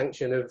express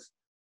sanction of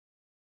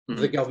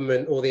the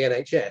government or the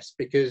NHS,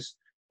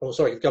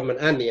 the government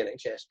and the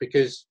NHS,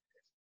 because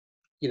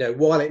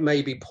while it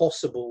may be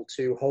possible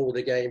to hold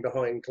a game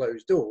behind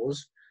closed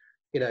doors,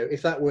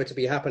 if that were to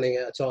be happening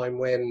at a time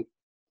when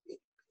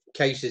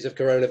cases of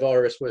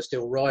coronavirus were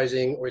still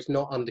rising or it's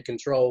not under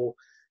control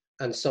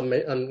and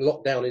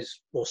lockdown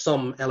is, or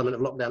some element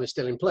of lockdown is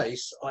still in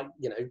place,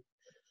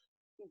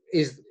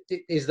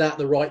 is that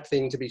the right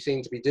thing to be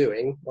seen to be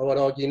doing? I would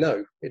argue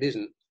no, it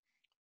isn't.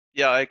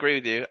 Yeah, I agree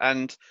with you.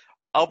 And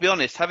I'll be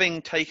honest,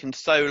 having taken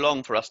so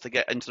long for us to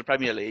get into the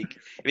Premier League,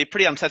 it'd be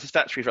pretty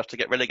unsatisfactory for us to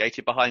get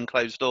relegated behind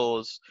closed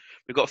doors.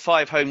 We've got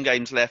 5 home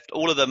games left.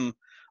 All of them,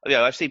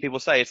 I've seen people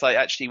say it's like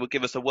actually would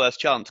give us a worse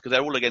chance because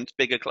they're all against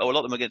bigger, or a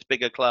lot of them against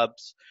bigger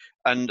clubs,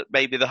 and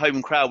maybe the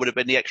home crowd would have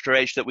been the extra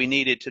edge that we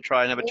needed to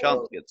try and have a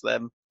chance against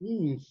them.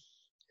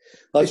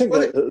 I think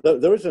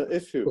there is an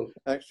issue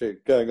actually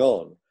going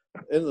on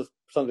in the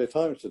Sunday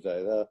Times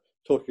today. They're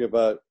talking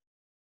about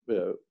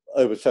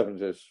over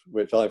 70s,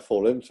 which I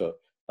fall into,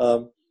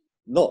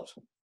 not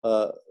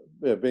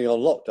being on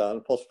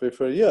lockdown possibly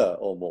for a year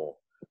or more.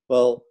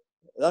 Well,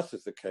 that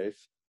is the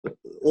case.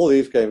 All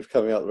these games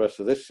coming out the rest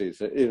of this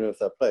season, even if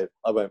they're played,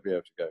 I won't be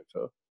able to go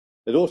to.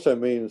 It also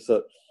means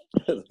that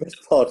the best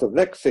part of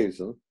next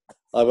season,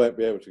 I won't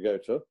be able to go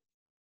to.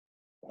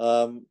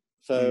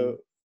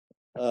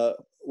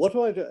 What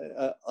do I do?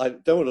 I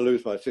don't want to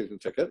lose my season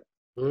ticket.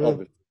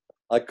 Obviously,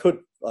 I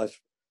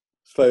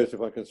suppose,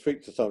 if I can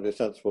speak to somebody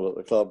sensible at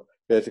the club,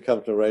 be able to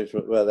come to an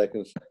arrangement where they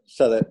can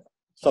sell it,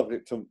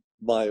 subject to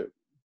my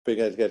being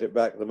able to get it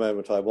back the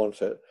moment I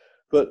want it.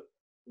 But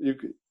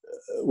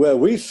where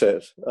we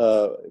sit,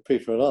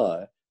 Peter and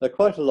I, there are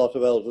quite a lot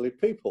of elderly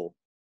people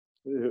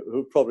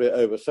who are probably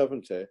over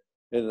 70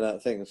 in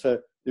that thing. So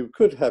you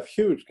could have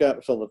huge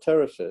gaps on the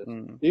terraces,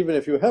 even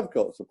if you have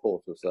got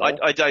supporters there.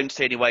 I don't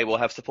see any way we'll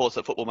have supporters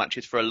at football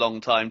matches for a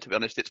long time, to be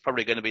honest. It's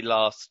probably going to be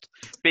last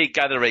big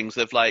gatherings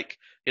of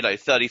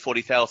 30,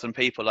 40,000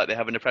 people like they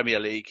have in the Premier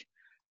League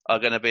are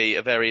going to be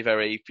a very,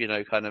 very,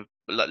 kind of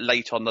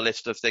late on the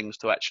list of things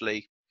to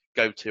actually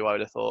go to, I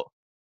would have thought.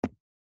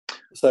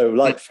 So,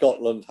 like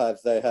Scotland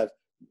they had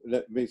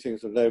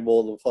meetings of no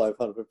more than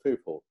 500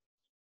 people.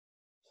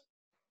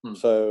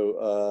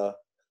 So,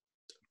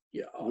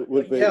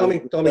 would be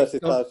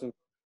 30,000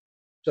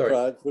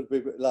 crowd would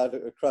be allowed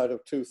a crowd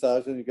of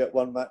 2,000. You get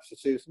one match a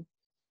season.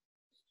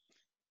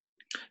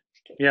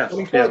 Yeah, I'm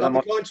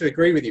inclined to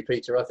agree with you,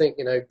 Peter. I think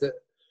that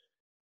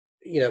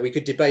we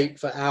could debate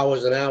for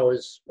hours and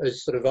hours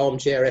as sort of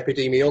armchair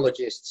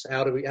epidemiologists.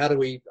 How do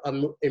we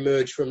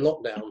emerge from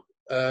lockdown?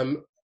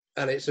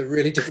 And it's a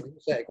really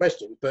difficult set of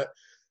questions. But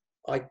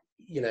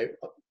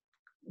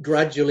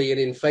gradually and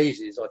in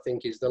phases, I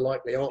think is the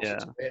likely answer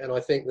to it. And I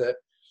think that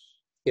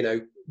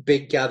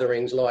big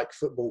gatherings like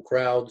football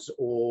crowds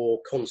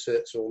or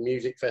concerts or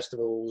music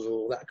festivals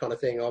or that kind of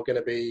thing are going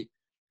to be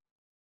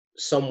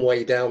some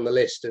way down the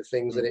list of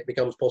things that it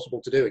becomes possible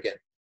to do again.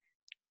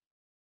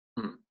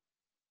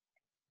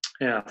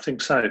 Yeah, I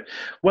think so.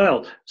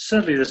 Well,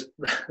 certainly there's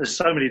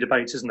so many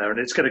debates, isn't there? And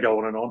it's going to go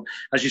on and on.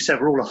 As you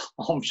said, we're all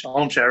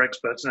armchair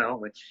experts now,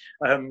 aren't we?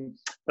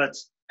 But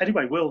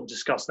anyway, we'll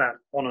discuss that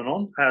on and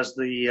on as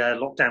the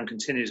lockdown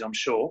continues, I'm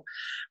sure.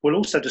 We'll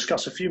also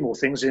discuss a few more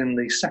things in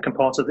the second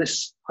part of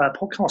this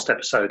podcast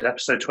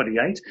episode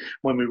 28,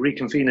 when we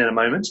reconvene in a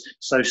moment.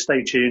 So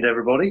stay tuned,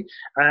 everybody,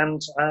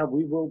 and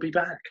we will be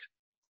back.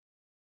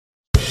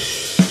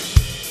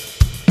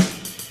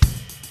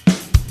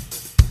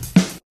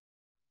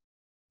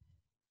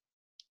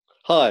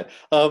 Hi.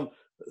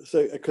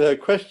 So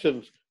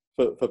questions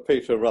for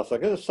Peter and Russell.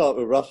 I'm going to start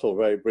with Russell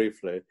very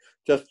briefly.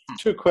 Just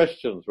two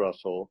questions,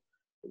 Russell.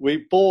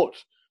 We bought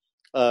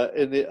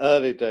in the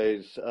early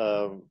days,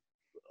 in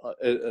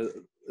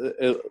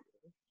the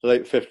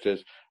late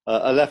 50s,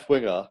 a left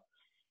winger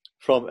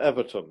from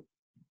Everton.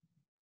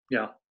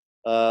 Yeah.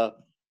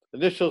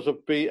 Initials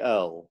of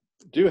BL.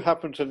 Do you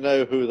happen to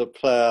know who the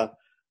player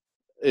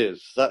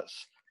is?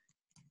 That's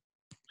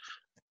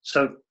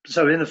so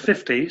in the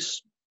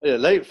 50s. Yeah,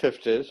 late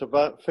 50s,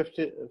 about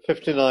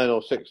 59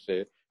 or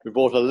 60, we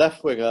bought a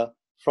left winger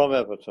from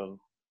Everton,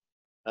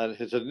 and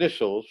his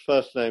initials,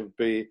 first name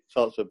B,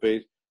 starts with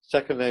B,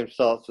 second name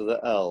starts with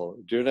the L.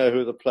 Do you know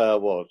who the player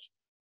was?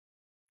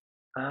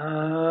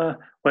 Well,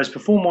 it's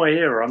before my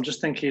era. I'm just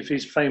thinking if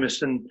he's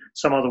famous in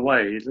some other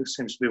way. It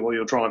seems to be what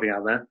you're driving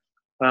at there.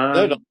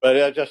 No, not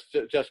really. I'm just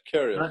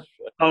curious. No?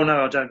 Oh,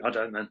 no, I don't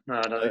then. No,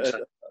 I don't think so.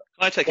 Can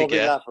I take a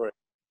guess? Lavery.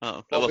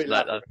 Oh, that wasn't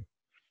that, though.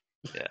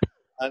 Yeah.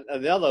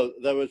 And the other,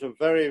 there was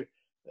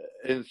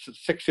in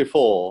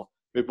 64,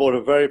 we bought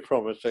a very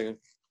promising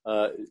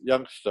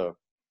youngster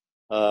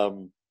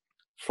from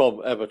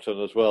Everton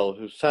as well,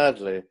 who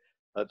sadly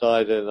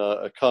died in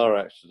a car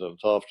accident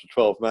after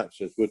 12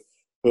 matches,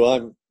 who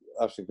I'm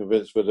actually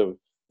convinced would have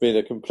been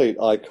a complete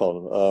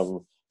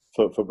icon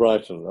for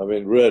Brighton. I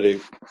mean,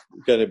 really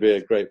going to be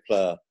a great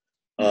player.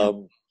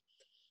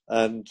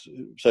 And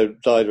so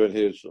died when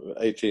he was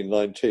 18,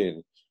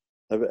 19.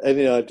 Have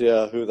any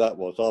idea who that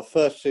was? Our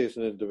first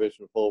season in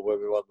Division 4 where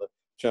we won the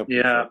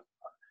championship. Yeah,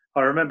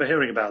 I remember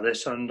hearing about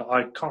this, and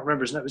I can't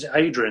remember his name. Was it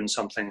Adrian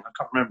something? I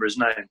can't remember his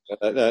name.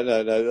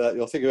 No.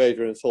 You're thinking of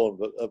Adrian Thorne,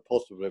 but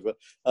possibly. But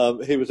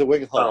he was a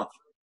wing half,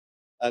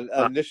 and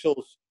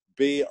initials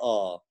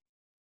BR.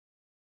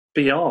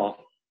 BR.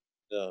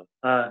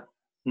 Yeah.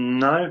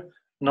 No,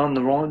 none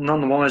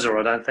the wiser,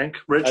 I don't think.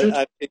 Richard.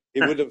 And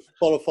he would have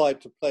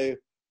qualified to play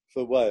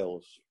for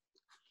Wales.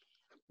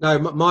 No,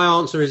 my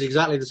answer is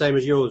exactly the same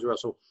as yours,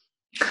 Russell.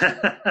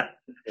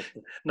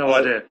 No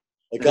idea.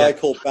 A guy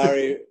called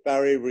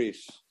Barry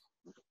Reese.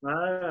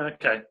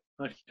 Okay.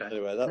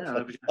 Anyway,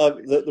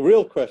 the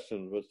real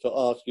question was to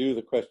ask you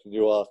the question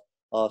you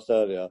asked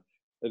earlier.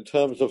 In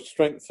terms of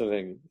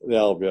strengthening the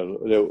Albion,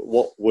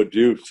 what would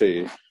you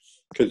see?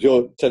 Because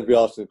you tend to be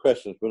asking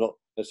questions, we're not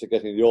necessarily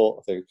getting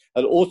your thing.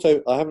 And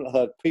also, I haven't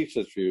heard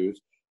Peter's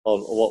views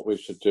on what we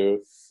should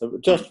do.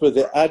 Just with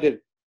the added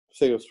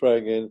thing of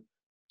throwing in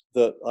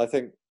that I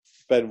think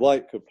Ben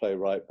White could play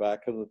right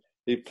back, and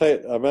he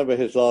played. I remember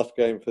his last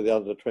game for the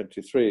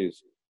under-23s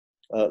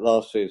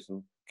last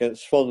season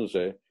against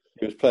Swansea.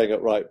 He was playing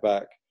at right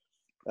back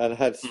and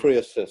had 3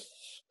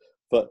 assists.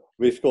 But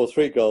we scored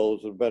 3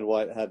 goals, and Ben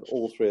White had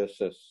all 3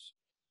 assists.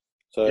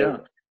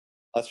 So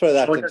I throw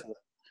that into.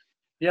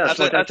 As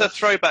a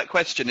throwback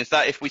question, is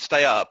that if we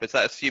stay up? Is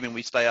that assuming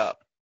we stay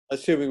up?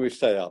 Assuming we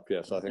stay up,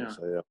 yes, I think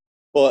so. Yeah.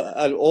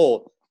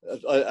 Or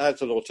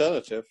as an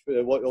alternative,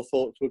 what your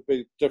thoughts would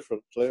be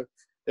differently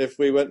if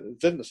we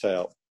didn't stay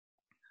up?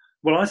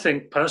 Well, I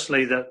think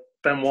personally that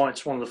Ben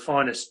White's one of the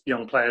finest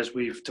young players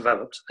we've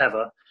developed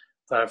ever.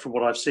 From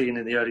what I've seen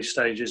in the early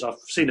stages, I've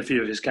seen a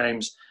few of his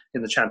games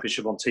in the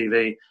Championship on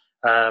TV.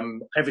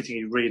 Everything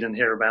you read and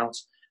hear about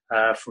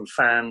from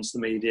fans, the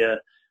media,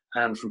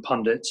 and from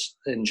pundits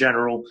in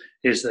general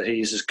is that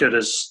he's as good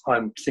as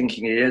I'm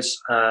thinking he is.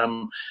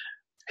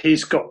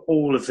 He's got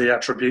all of the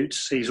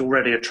attributes. He's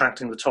already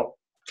attracting the top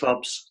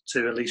clubs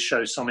to at least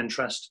show some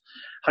interest.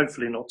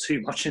 Hopefully not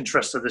too much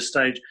interest at this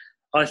stage.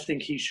 I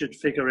think he should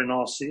figure in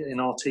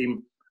our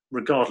team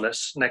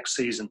regardless next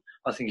season.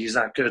 I think he's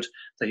that good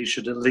that he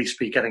should at least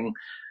be getting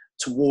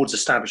towards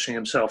establishing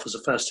himself as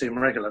a first-team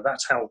regular.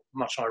 That's how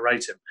much I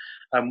rate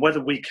him.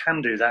 Whether we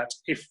can do that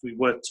if we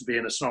were to be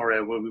in a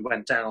scenario where we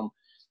went down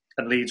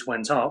and Leeds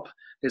went up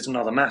is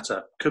another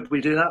matter. Could we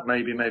do that?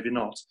 Maybe, maybe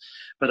not.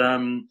 But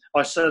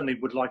I certainly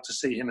would like to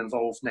see him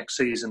involved next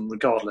season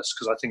regardless,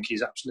 because I think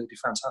he's absolutely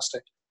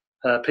fantastic.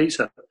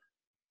 Peter?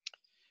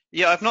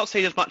 Yeah, I've not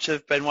seen as much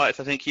of Ben White as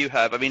I think you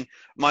have. I mean,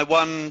 my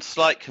one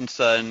slight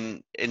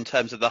concern in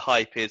terms of the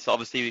hype is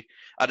obviously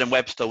Adam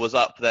Webster was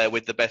up there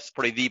with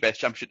probably the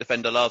best Championship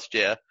defender last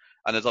year,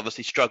 and has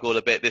obviously struggled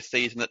a bit this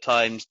season at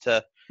times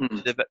to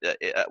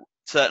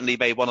certainly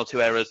made one or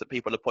two errors that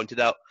people have pointed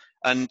out.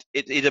 And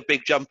it's a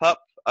big jump up.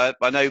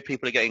 I know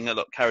people are getting a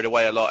lot carried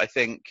away a lot. I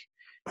think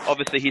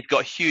obviously he's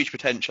got huge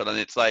potential, and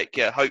it's like,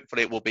 yeah,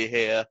 hopefully it will be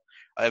here.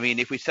 I mean,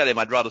 if we sell him,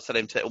 I'd rather sell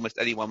him to almost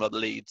anyone but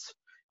Leeds.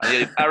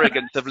 And the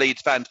arrogance of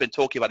Leeds fans been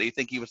talking about it. You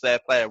think he was their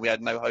player, and we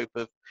had no hope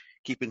of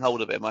keeping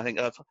hold of him. I think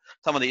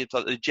some of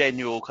the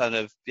genuine kind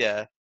of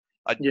you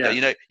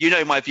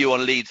know my view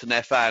on Leeds and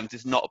their fans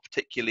is not a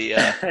particularly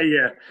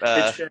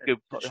good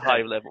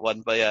high level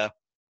one, but yeah.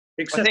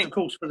 Except, of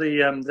course, for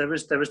the there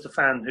is the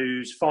fan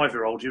who's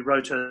 5-year-old who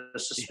wrote a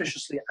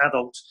suspiciously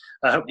adult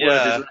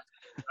worded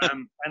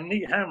and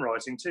neat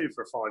handwriting too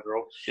for a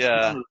 5-year-old.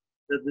 Yeah.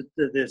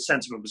 The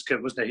sentiment was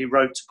good, wasn't it? He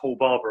wrote to Paul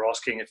Barber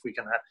asking if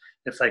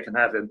they can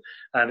have him,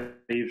 and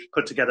he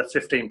put together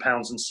 £15 and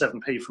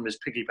 7p from his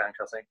piggy bank,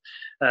 I think.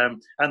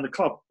 And the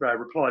club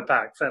replied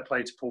back, fair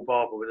play to Paul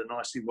Barber, with a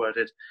nicely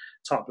worded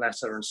type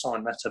letter and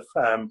signed letter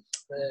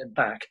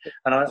back.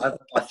 And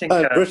I think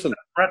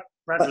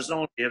Brad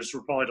Rosani has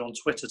replied on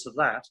Twitter to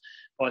that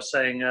by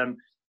saying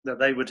that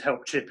they would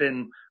help chip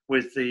in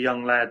with the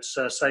young lad's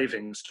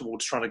savings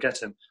towards trying to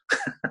get him.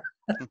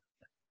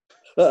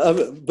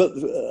 But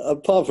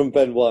apart from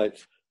Ben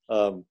White,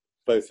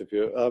 both of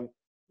you,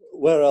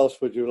 where else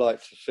would you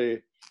like to see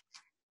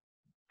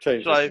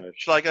changes?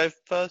 Shall I go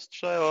first?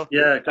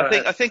 Yeah,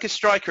 I think a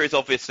striker is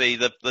obviously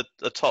the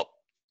top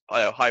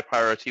high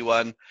priority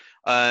one.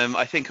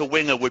 I think a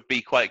winger would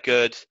be quite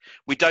good.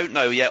 We don't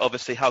know yet,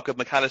 obviously, how good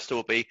McAllister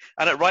will be.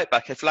 And at right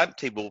back, if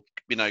Lamptey will,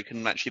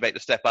 can actually make the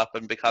step up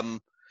and become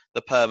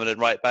the permanent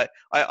right back.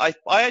 I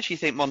actually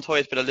think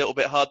Montoya's been a little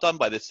bit hard done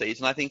by this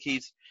season. I think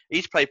he's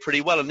played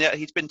pretty well, and yet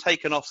he's been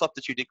taken off,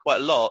 substituted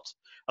quite a lot.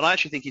 And I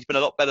actually think he's been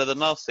a lot better than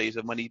last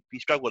season when he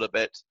struggled a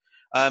bit.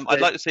 I'd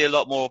like to see a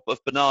lot more of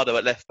Bernardo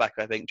at left back,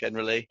 I think,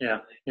 generally.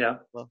 Yeah.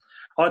 Well,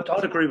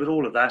 I'd agree with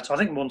all of that. I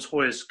think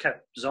Montoya's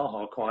kept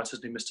Zaha quiet,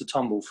 hasn't he, Mr.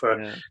 Tumble, for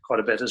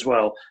quite a bit as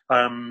well.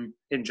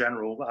 In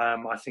general,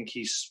 I think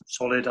he's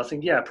solid. I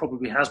think,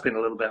 probably has been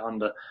a little bit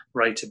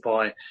underrated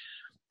by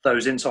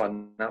those inside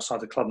and outside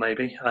the club,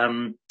 maybe.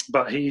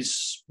 But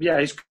he's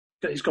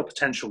got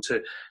potential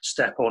to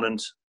step on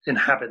and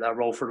inhabit that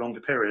role for a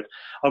longer period.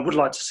 I would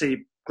like to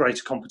see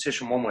greater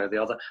competition one way or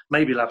the other.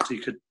 Maybe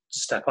Lamptey could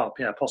step up,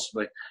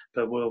 possibly,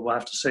 but we'll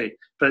have to see.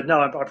 But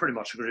no, I pretty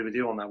much agree with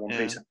you on that one,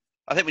 Peter.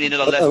 I think we need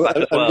another left back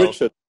as well.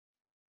 Richard,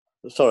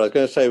 sorry, I was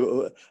going to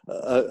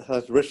say,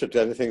 has Richard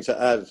anything to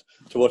add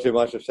to what he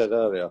might have said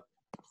earlier?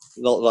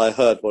 Not that I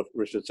heard what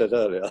Richard said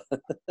earlier.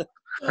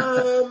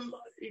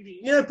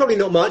 Probably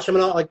not much. I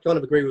mean, I kind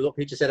of agree with what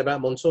Peter said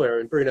about Montoya,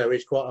 and Bruno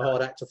is quite a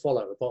hard act to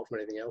follow, apart from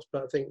anything else.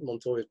 But I think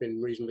Montoya's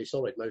been reasonably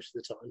solid most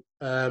of the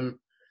time.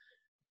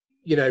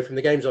 From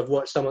the games I've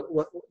watched,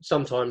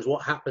 sometimes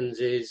what happens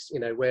is,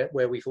 where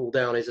we fall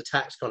down is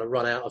attacks kind of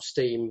run out of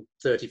steam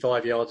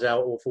 35 yards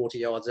out or 40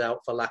 yards out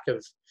for lack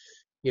of,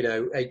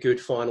 a good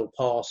final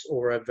pass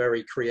or a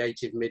very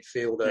creative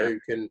midfielder who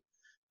can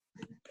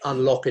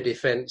unlock a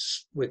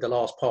defence with the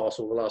last pass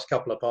or the last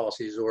couple of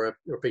passes or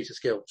a piece of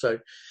skill. So,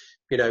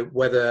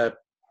 whether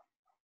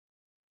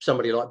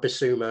somebody like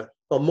Bissouma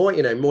or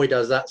Moy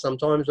does that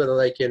sometimes, whether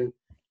they can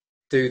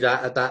do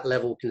that at that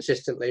level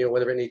consistently or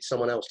whether it needs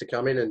someone else to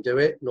come in and do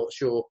it, not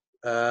sure.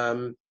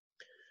 That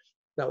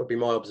would be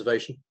my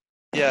observation.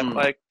 Yeah,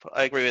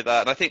 I agree with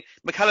that. And I think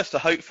McAllister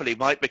hopefully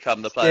might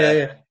become the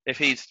player if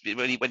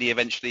when he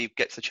eventually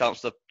gets a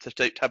chance to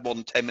have more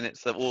than 10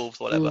 minutes at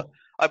Wolves or whatever.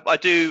 I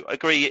do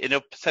agree in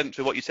a sense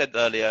with what you said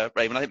earlier,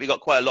 Raymond. I think we've got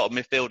quite a lot of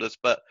midfielders,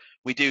 but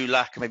we do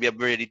lack maybe a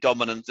really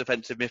dominant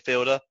defensive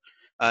midfielder.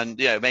 And,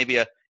 maybe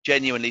a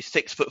genuinely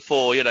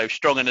 6'4",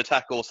 strong in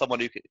attack, or someone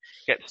who could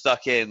get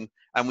stuck in.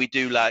 And we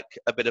do lack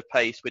a bit of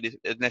pace with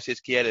Nesis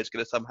Kiela is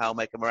going to somehow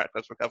make a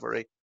miraculous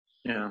recovery.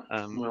 Yeah.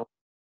 Well,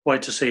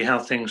 wait to see how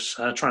things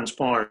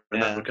transpire in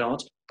that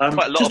regard. Quite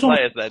a lot of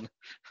players then.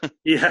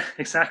 Yeah,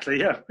 exactly.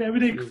 Yeah, we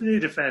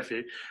need a fair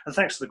few. And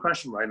thanks for the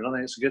question, Raymond. I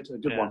think it's a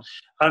good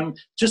one.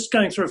 Just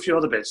going through a few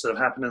other bits that have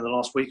happened in the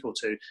last week or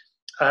two.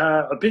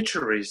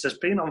 Obituaries. There's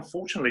been,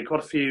 unfortunately,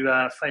 quite a few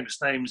famous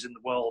names in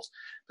the world,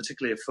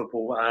 particularly of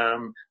football,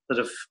 that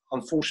have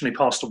unfortunately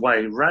passed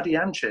away.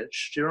 Radijancic,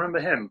 do you remember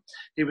him?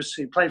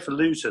 He played for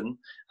Luton.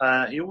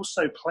 He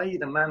also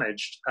played and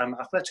managed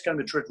Atletico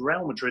Madrid,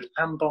 Real Madrid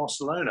and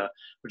Barcelona,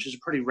 which is a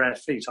pretty rare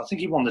feat. I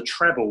think he won the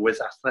treble with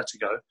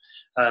Atletico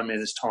in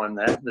his time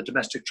there, the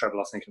domestic treble,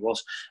 I think it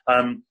was.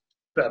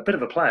 But a bit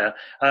of a player.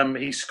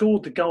 He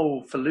scored the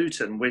goal for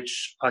Luton,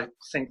 which I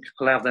think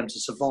allowed them to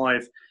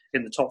survive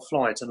in the top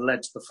flight and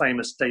led to the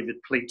famous David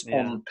Pleat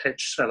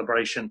on-pitch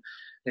celebration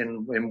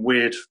in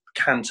weird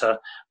canter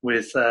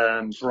with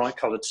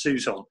bright-coloured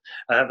suit on.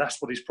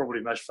 That's what he's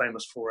probably most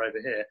famous for over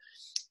here.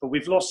 But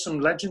we've lost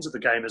some legends of the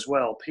game as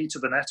well. Peter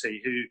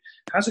Bonetti, who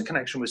has a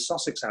connection with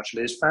Sussex,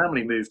 actually. His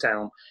family moved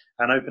down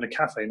and opened a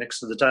cafe next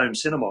to the Dome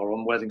Cinema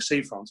on Worthing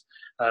Seafront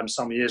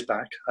some years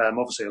back,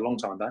 obviously a long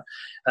time back.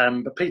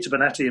 But Peter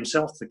Bonetti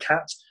himself, the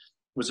Cat,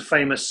 was a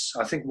famous,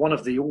 I think, one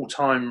of the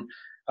all-time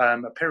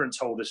appearance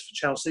holders for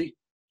Chelsea.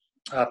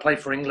 Played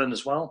for England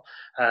as well.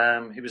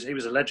 He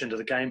was a legend of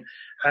the game.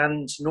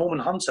 And Norman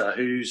Hunter,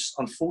 who's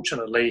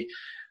unfortunately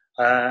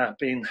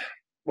been,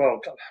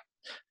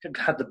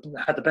 had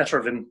the better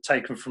of him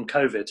taken from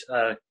COVID.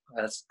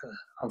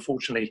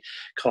 Unfortunately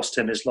cost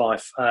him his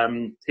life.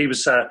 He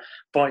was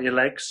bite your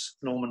legs,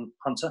 Norman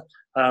Hunter.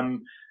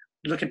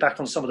 Looking back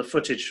on some of the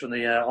footage from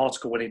the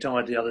article when he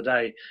died the other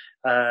day,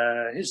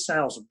 his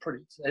fouls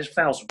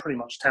are pretty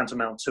much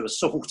tantamount to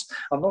assault.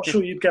 I'm not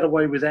sure you'd get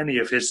away with any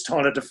of his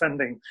style of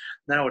defending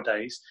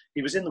nowadays.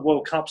 He was in the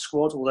World Cup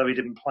squad, although he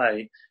didn't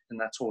play in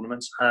that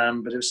tournament.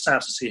 But it was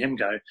sad to see him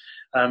go.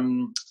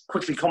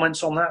 Quickly,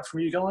 comments on that from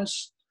you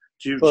guys?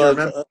 Do you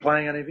remember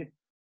playing any of you?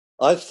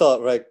 I'd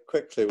start very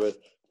quickly with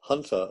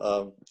Hunter.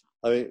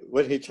 I mean,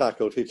 when he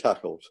tackled,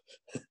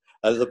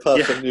 and the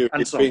person knew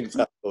he'd been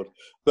tackled.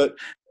 But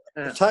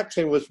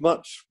tackling was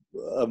much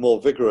more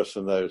vigorous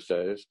in those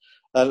days,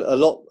 and a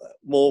lot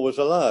more was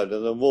allowed,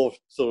 and there were more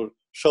sort of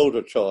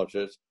shoulder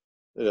charges,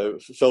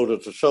 shoulder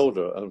to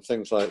shoulder and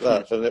things like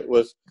that. And it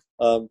was,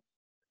 I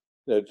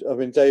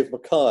mean, Dave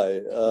Mackay,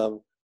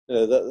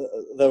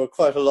 there were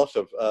quite a lot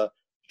of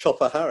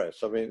Chopper Harris.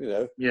 I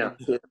mean,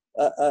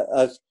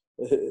 as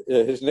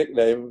his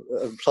nickname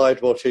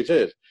implied what he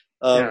did.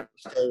 So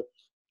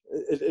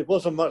it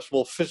was a much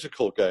more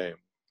physical game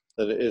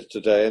than it is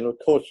today. And of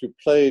course, you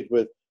played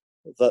with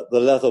the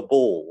leather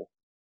ball.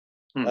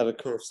 And of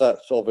course,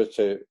 that's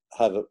obviously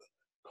had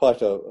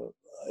quite a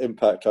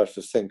impact, I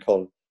should think,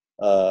 on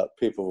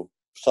people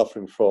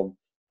suffering from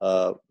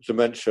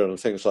dementia and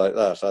things like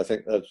that. I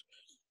think there's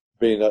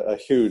been a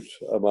huge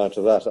amount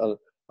of that. And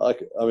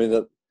I mean,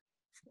 the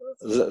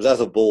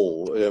leather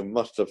ball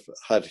must have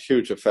had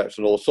huge effects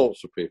on all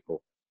sorts of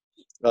people.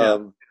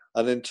 And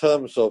in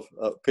terms of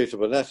Peter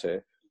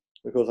Bonetti,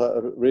 because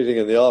I'm reading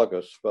in the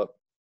Argus, but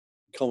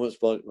comments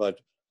by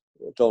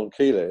Don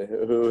Keeley,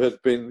 who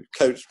had been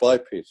coached by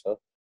Peter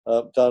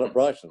down at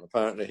Brighton.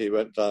 Apparently he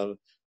went down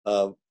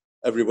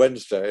every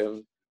Wednesday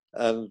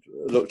and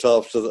looked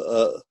after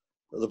the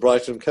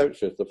Brighton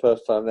coaches, the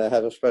first time they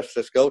had a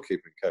specialist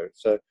goalkeeping coach.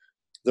 So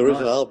there is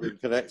an Albion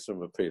connection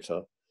with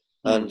Peter.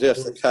 And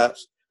yes, the Cat,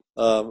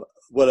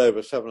 well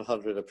over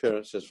 700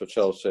 appearances for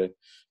Chelsea,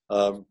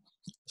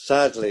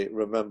 sadly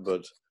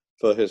remembered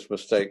for his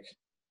mistake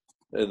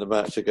in the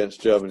match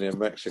against Germany and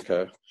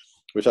Mexico,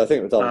 which I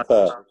think was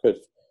unfair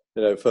because,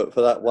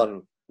 for that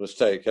one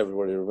mistake,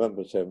 everybody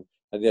remembers him,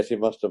 and yet he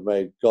must have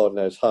made God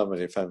knows how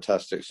many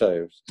fantastic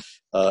saves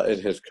in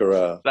his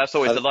career. That's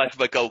always the life of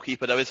a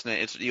goalkeeper, though, isn't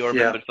it? You're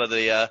remembered for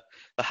the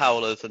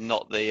howlers and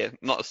not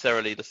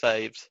necessarily the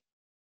saves.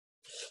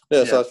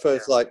 Yes, I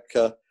suppose like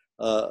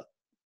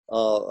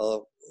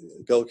our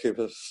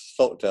goalkeeper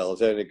Stockdale is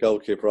the only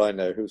goalkeeper I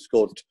know who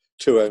scored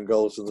 2 own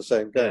goals in the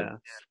same game. Yeah.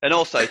 And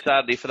also,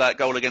 sadly, for that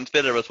goal against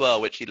Villa as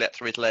well, which he let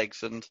through his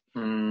legs, and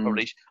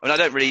probably. I mean, I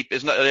don't really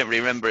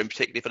remember him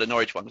particularly for the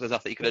Norwich one because there's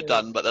nothing he could have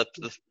done. But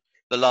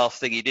the last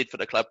thing he did for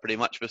the club pretty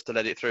much was to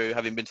let it through,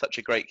 having been such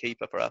a great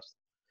keeper for us.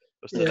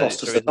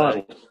 Cost us the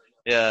title.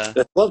 Yeah.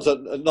 Once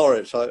at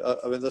Norwich, I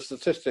mean, the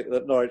statistic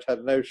that Norwich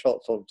had no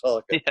shots on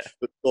target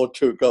but scored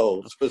 2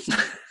 goals was.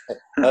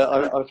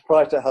 I'm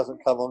surprised it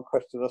hasn't come on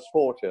Question of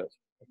Sport yet.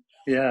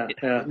 Yeah.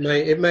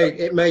 It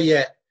may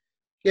yet.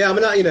 Yeah, I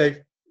mean,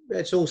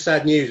 it's all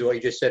sad news what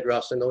you just said,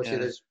 Russ, and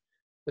obviously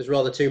there's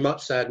rather too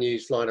much sad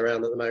news flying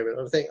around at the moment.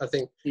 I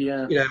think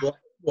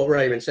what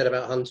Raymond said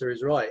about Hunter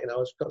is right. I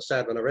was quite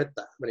sad when I read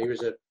that. I mean, he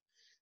was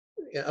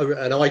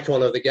an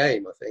icon of the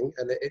game, I think,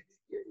 and as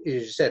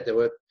you said, there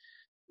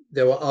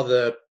were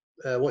other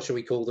what shall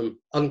we call them,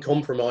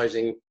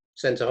 uncompromising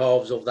centre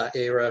halves of that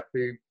era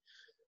who,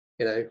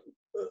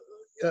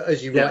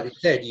 as you rightly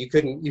said, you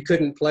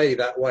couldn't play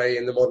that way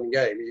in the modern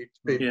game.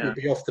 You'd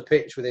be off the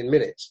pitch within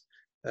minutes.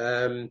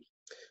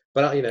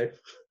 But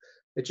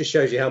it just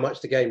shows you how much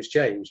the game's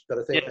changed. But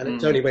I think, and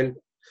it's only when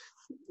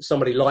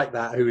somebody like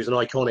that, who is an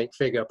iconic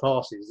figure,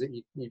 passes that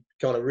you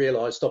kind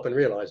of stop and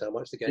realise how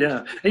much the game.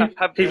 Yeah,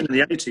 even in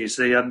the 80s,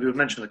 we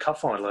mentioned the cup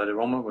final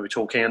earlier on when we were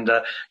talking, and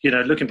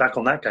looking back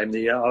on that game,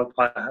 I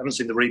haven't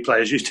seen the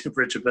replay as you did,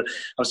 Richard, but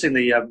I've seen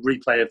the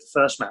replay of the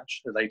first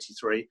match of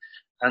 '83.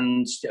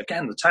 And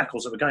again, the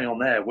tackles that were going on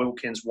there,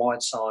 Wilkins,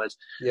 Whiteside.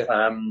 Yeah.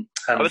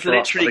 I was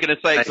literally going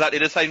to say exactly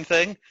the same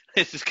thing.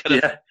 It's just kind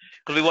of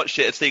because we watched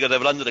it at Seagulls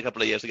over London a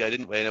couple of years ago,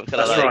 didn't we? And it was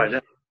kind of right. Yeah.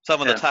 Some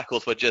of the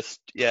tackles were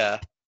just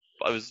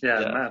madness.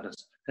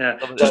 Yeah.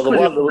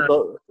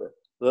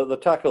 The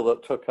tackle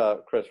that took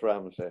out Chris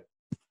Ramsey.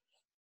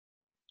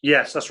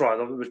 Yes, that's right.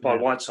 It was by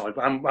Whiteside,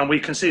 and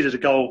we conceded a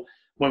goal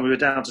when we were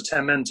down to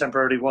 10 men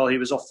temporarily while he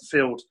was off the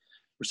field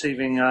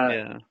receiving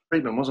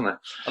treatment, wasn't it?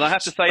 And I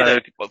have to say, though,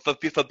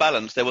 for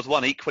balance, there was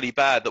one equally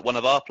bad that one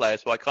of our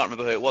players, who I can't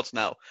remember who it was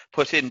now,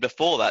 put in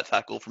before that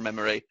tackle from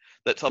memory.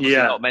 That's obviously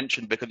not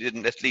mentioned because it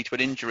didn't lead to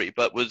an injury,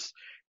 but was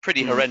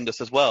pretty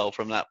horrendous as well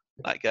from that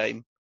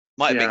game.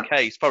 Might have been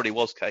Case, probably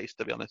was Case,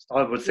 to be honest.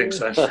 I would think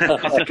so.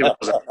 I think it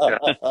was.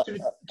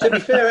 To be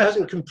fair, it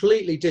hasn't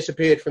completely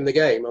disappeared from the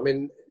game. I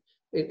mean,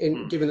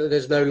 given that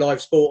there's no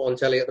live sport on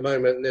telly at the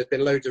moment and there's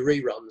been loads of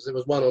reruns, there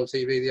was one on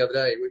TV the other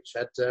day which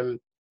had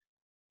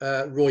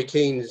Roy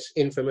Keane's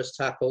infamous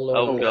tackle.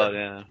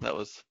 That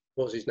was...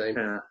 What was his name?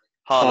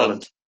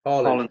 Haaland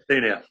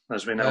Senior,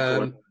 as we now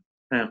call him.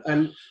 Yeah.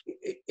 And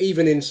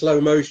even in slow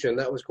motion,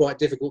 that was quite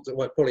difficult to,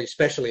 probably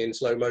especially in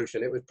slow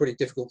motion, it was pretty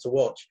difficult to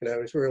watch.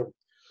 It's real.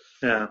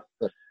 Yeah.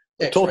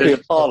 Talking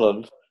of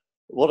Haaland,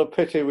 what a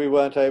pity we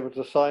weren't able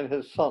to sign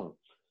his son.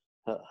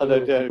 Well,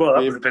 that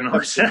would have been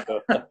nice.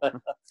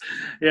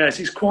 Yes,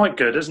 he's quite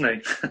good, isn't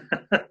he?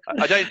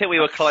 I don't think we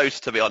were close,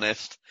 to be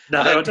honest.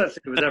 No, I don't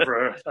think it was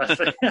ever.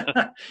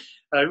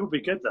 It would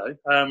be good, though.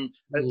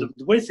 The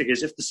weird thing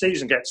is, if the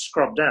season gets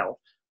scrubbed out,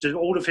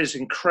 all of his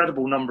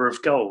incredible number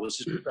of goals,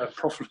 his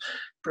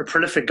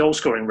prolific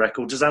goal-scoring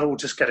record, does that all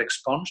just get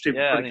expunged? He'd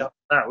probably cut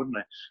that, wouldn't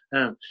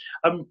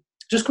he?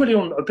 Just quickly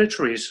on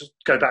obituaries,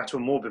 go back to a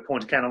morbid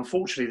point again.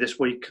 Unfortunately, this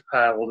week,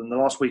 or in the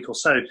last week or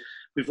so,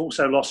 we've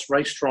also lost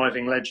race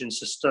driving legend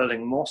Sir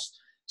Stirling Moss,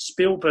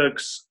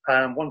 Spielberg's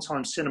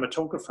one-time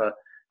cinematographer,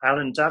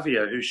 Alan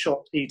Davio, who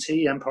shot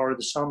E.T., Empire of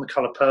the Sun, The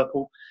Colour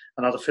Purple,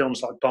 and other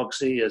films like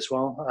Bugsy as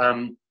well.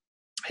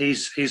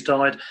 He's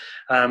died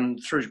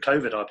through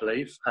COVID, I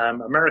believe.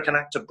 American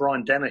actor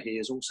Brian Dennehy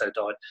has also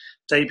died.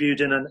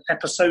 Debuted in an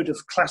episode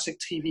of classic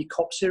TV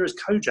cop series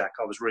Kojak,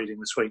 I was reading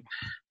this week,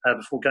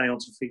 before going on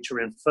to feature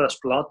in First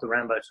Blood, the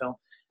Rambo film,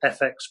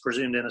 FX,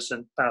 Presumed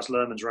Innocent, Baz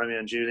Luhrmann's Romeo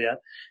and Juliet,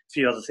 a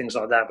few other things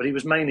like that. But he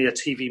was mainly a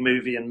TV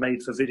movie and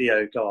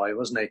made-for-video guy,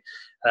 wasn't he?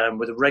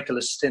 With a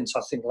regular stint,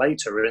 I think,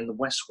 later in The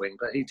West Wing.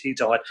 But he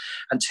died.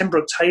 And Tim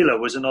Brooke Taylor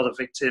was another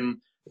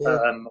victim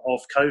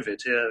of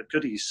COVID.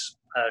 Goodies.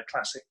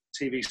 Classic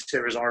TV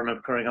series I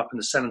remember growing up in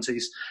the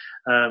 70s.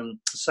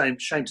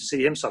 Shame to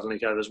see him suddenly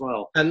go as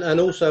well. And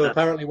also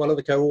apparently one of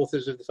the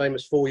co-authors of the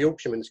famous Four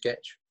Yorkshiremen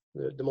sketch.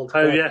 The Monty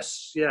Python.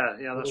 Yes, yeah,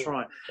 that's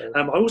right.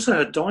 I also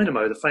heard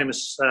Dynamo, the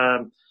famous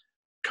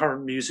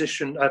current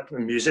magician,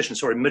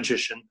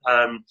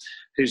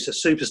 who's a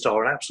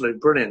superstar, an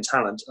absolute brilliant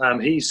talent.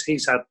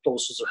 He's had all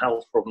sorts of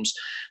health problems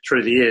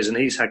through the years, and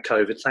he's had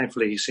COVID.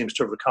 Thankfully, he seems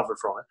to have recovered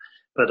from it.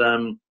 But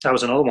that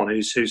was another one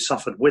who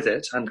suffered with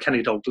it. And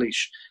Kenny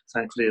Dalglish,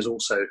 thankfully, has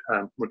also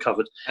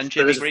recovered. And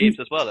Jimmy Greaves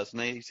as well, isn't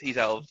he? He's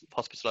out of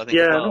hospital, I think.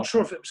 Yeah, as well. I'm not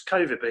sure if it was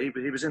COVID, but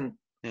he was in.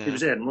 Yeah. He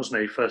was in,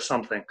 wasn't he, for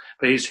something?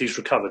 But he's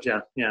recovered, yeah.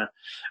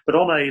 But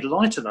on a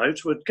lighter note,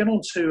 we'll get on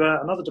to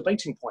another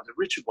debating point that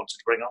Richard wanted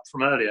to bring up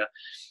from earlier.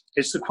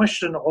 It's the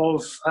question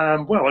of, I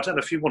don't know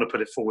if you want to put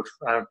it forward,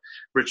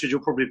 Richard. You'll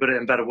probably put it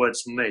in better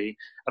words than me.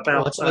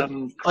 About,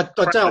 I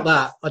doubt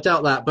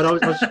that. But I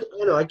was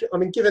I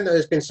mean, given that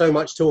there's been so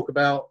much talk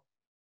about,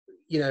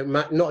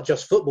 not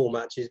just football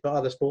matches, but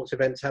other sports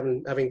events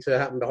having to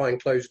happen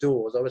behind closed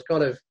doors, I was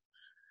kind of,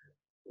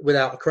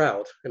 without a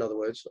crowd, in other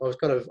words, I was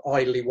kind of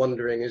idly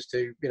wondering as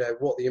to,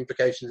 what the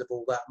implications of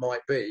all that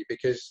might be,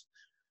 because,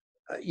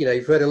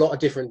 you've heard a lot of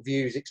different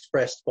views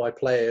expressed by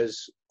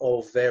players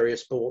of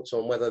various sports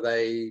on whether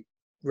they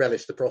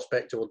relish the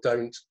prospect or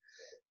don't.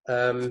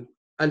 And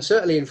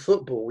certainly in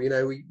football,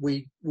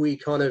 we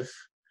kind of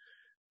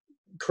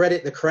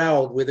credit the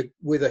crowd with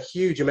a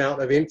huge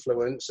amount of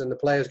influence, and the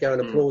players go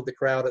and applaud the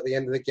crowd at the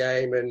end of the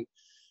game, and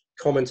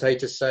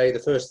commentators say the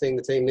first thing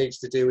the team needs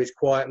to do is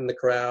quieten the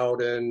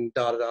crowd and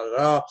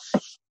da-da-da-da-da.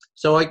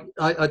 So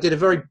I did a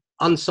very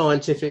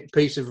unscientific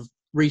piece of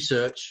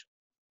research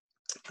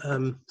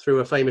through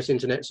a famous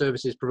internet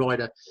services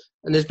provider.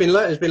 And there's been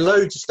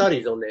loads of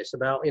studies on this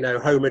about,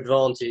 home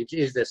advantage.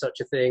 Is there such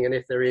a thing? And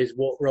if there is,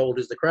 what role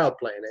does the crowd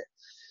play in it?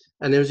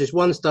 And there was this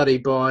one study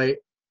by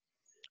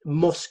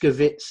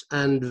Moskovitz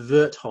and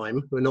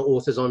Wertheim, who are not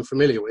authors I'm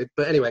familiar with,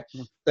 but anyway,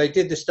 they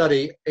did the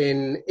study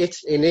in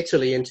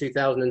Italy in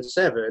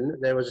 2007.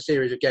 There was a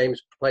series of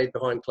games played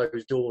behind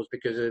closed doors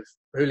because of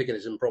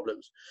hooliganism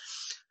problems,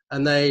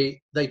 and they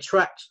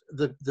tracked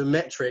the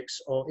metrics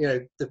of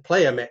the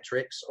player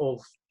metrics of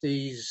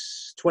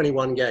these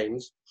 21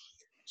 games.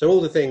 So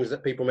all the things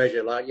that people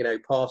measure, like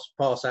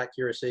pass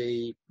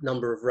accuracy,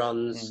 number of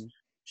runs,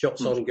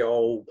 shots on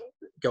goal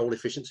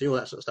efficiency, all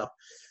that sort of stuff.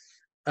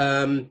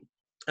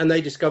 And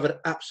they discovered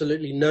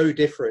absolutely no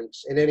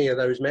difference in any of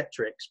those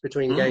metrics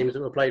between games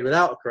that were played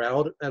without a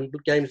crowd and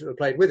games that were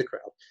played with a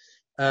crowd.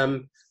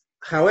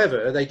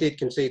 However, they did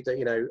concede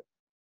that,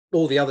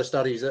 all the other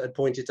studies that had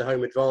pointed to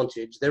home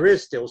advantage, there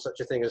is still such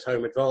a thing as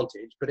home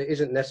advantage, but it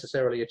isn't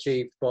necessarily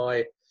achieved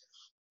by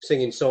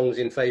singing songs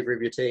in favour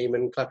of your team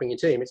and clapping your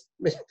team.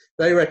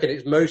 They reckon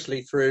it's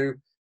mostly through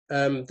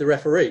the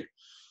referee,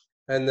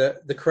 and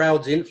the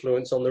crowd's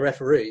influence on the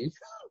referee,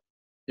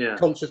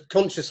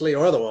 consciously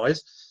or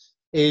otherwise,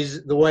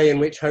 is the way in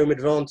which home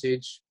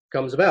advantage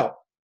comes about.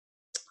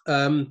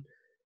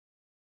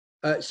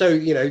 So,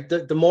 you know,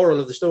 the moral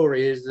of the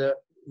story is that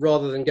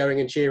rather than going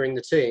and cheering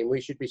the team, we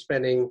should be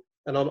spending,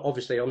 and I'm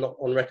not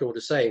on record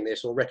as saying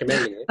this or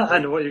recommending it. I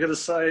know what you're going to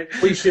say.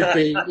 We should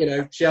be, you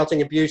know,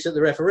 shouting abuse at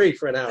the referee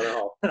for an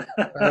hour and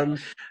a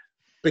half.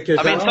 Because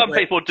I mean, some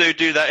people do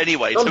that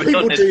anyway. Some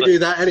people do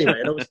that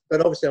anyway,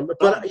 but obviously,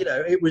 but you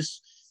know,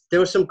 there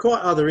were some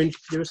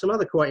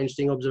other quite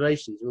interesting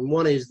observations. I mean,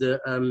 one is that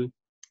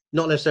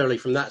not necessarily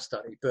from that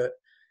study, but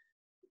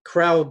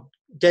crowd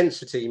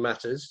density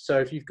matters. So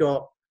if you've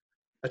got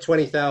a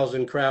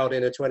 20,000 crowd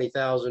in a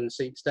 20,000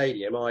 seat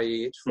stadium,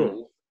 i.e. it's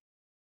full,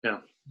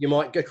 you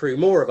might accrue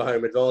more of a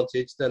home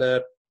advantage than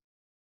a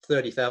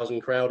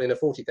 30,000 crowd in a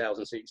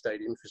 40,000 seat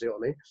stadium, if you see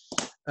what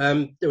I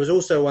mean. There was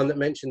also one that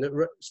mentioned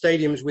that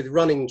stadiums with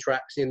running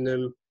tracks in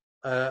them,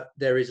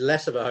 there is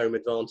less of a home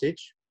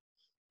advantage,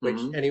 which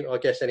I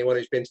guess anyone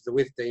who's been to the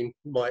Withdean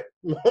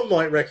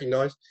might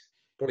recognise.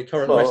 Probably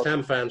current West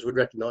Ham fans would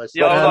recognise.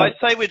 Yeah, I'd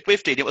say with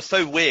Withdean, it was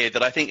so weird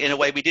that I think in a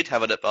way we did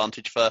have an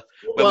advantage for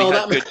when we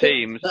had good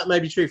teams. That may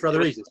be true for other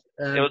reasons.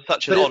 It was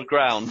such an odd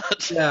ground.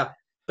 Yeah,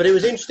 but it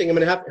was interesting. I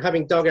mean,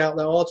 having dug out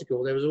that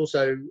article, there was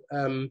also,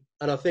 and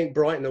I think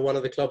Brighton are one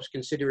of the clubs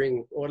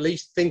considering, or at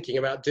least thinking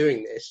about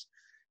doing this,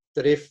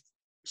 that if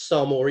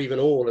some or even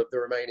all of the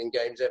remaining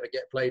games ever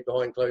get played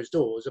behind closed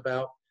doors,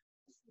 about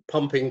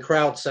pumping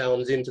crowd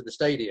sounds into the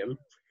stadium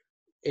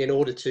in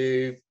order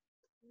to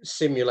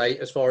simulate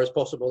as far as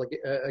possible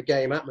a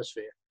game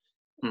atmosphere.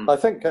 I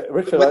think,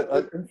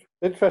 Richard,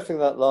 interesting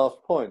that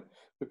last point,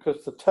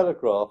 because the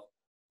Telegraph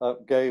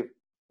gave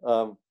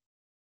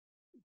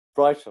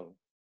Brighton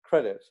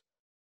credit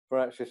for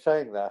actually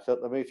saying that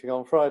at the meeting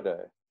on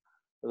Friday,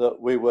 that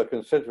we were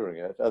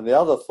considering it. And the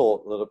other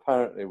thought that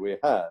apparently we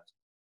had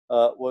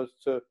was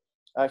to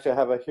actually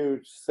have a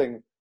huge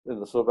thing in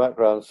the sort of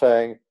background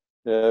saying,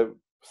 you know,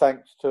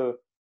 thanks to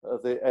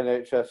the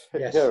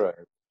NHS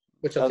heroes.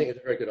 Which I think is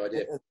a very good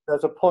idea.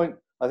 There's a point,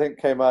 I think,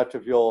 came out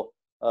of your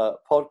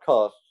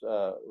podcast,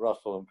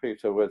 Russell and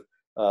Peter, with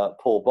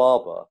Paul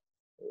Barber,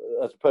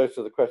 as opposed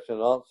to the question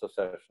and answer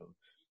session,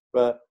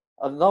 where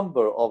a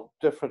number of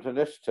different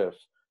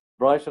initiatives,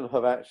 Brighton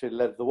have actually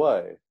led the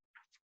way,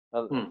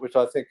 and which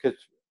I think is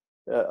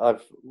I'm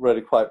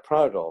really quite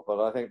proud of,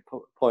 and I think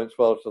points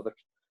well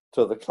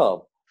to the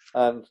club,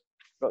 and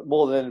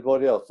more than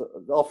anybody else,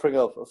 offering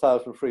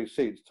 1,000 free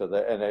seats to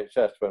the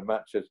NHS when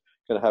matches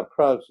can have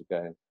crowds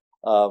again.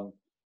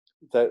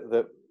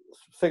 The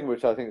thing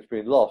which I think has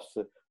been lost,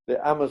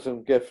 the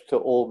Amazon gift to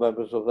all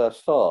members of their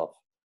staff,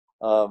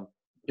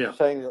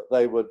 saying that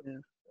they would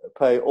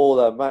pay all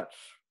their match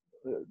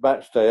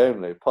day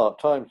only,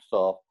 part-time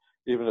staff,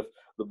 even if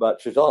the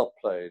matches aren't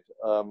played.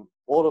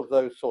 All of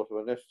those sort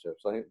of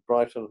initiatives, I think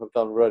Brighton have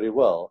done really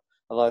well,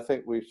 and I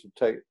think we should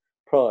take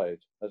pride,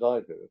 as I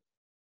do,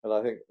 and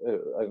I think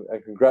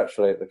and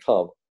congratulate the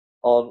club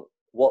on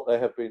what they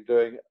have been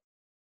doing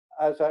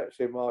as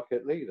actually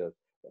market leaders.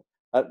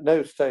 At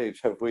no stage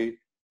have we,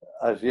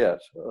 as yet,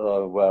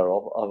 aware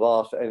of, have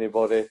asked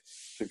anybody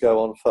to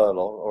go on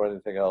furlong or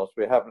anything else.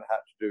 We haven't had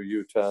to do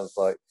U-turns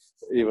like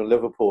even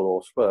Liverpool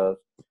or Spurs.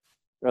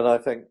 And I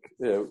think,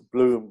 you know,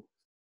 Bloom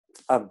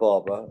and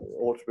Barber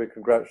ought to be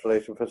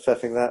congratulated for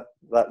setting that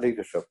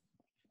leadership.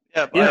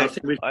 Yeah, I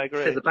think we've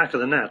hit the back of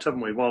the net, haven't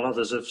we, while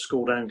others have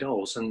scored down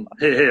goals. And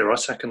here, I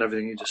second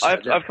everything you just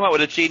said. I've come up with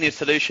a genius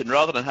solution.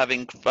 Rather than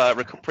having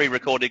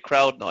pre-recorded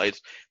crowd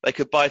noise, they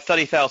could buy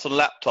 30,000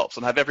 laptops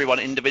and have everyone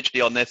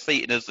individually on their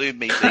seat in a Zoom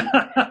meeting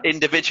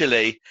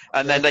individually,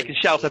 and then they can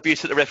shout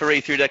abuse at the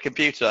referee through their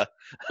computer.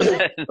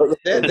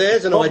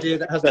 There's an idea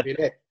that hasn't been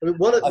here. I mean,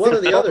 one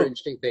of the other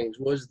interesting things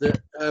was that,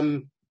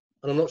 and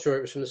I'm not sure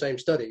it was from the same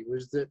study,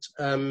 was that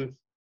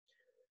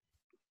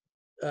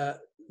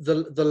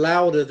the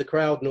louder the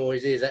crowd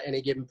noise is at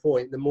any given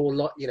point, the more,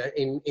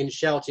 in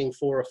shouting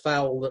for a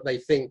foul that they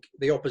think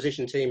the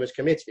opposition team has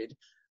committed,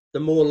 the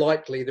more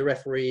likely the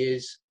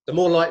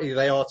more likely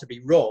they are to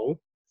be wrong,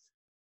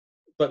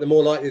 but the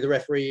more likely the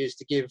referee is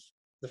to give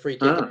the free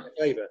kick in their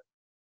favour.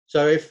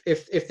 So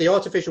if the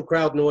artificial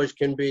crowd noise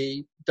can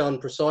be done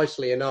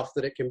precisely enough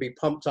that it can be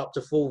pumped up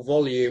to full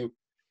volume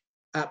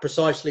at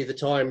precisely the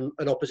time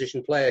an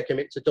opposition player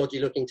commits a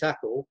dodgy-looking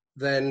tackle,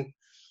 then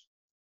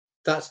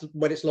that's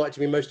when it's likely to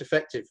be most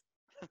effective.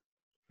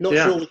 Not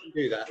sure we can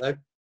do that, though.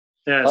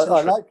 Yeah,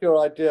 I like your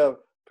idea,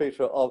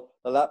 Peter, of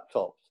the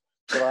laptops.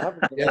 But I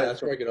haven't.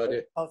 That's a very good idea.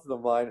 A cousin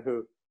of mine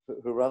who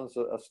runs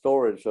a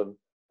storage and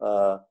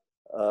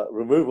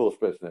removals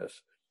business,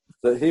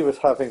 that he was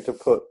having to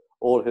put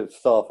all his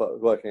staff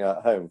working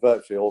at home,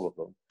 virtually all of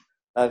them,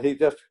 and he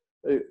just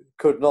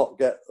could not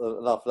get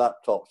enough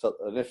laptops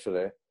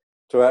initially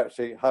to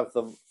actually have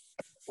them.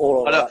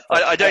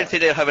 I don't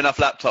think they'll have enough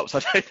laptops. I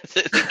don't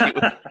think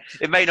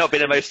it may not be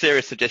the most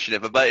serious suggestion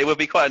ever, but it would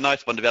be quite a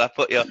nice one to be able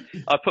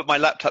to put my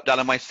laptop down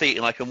on my seat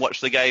and I can watch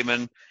the game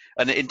and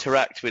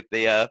interact with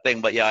the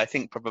thing. But yeah, I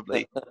think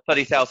probably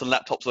 30,000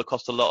 laptops will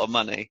cost a lot of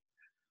money.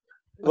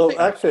 Well,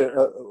 actually,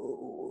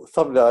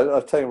 somebody I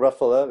was telling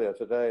Russell earlier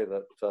today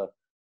that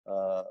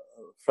a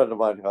friend of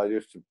mine who I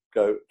used to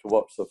go to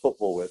watch the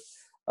football with,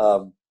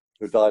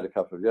 who died a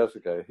couple of years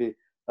ago,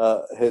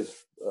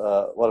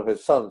 one of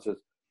his sons is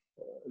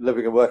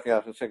living and working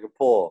out in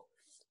Singapore.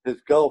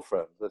 His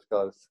girlfriend, this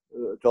guy,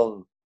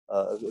 John,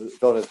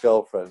 his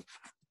girlfriend,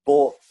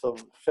 bought some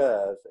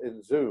shares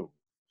in Zoom,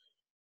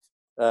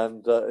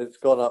 and it's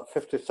gone up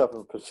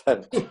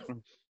 57%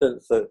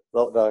 since the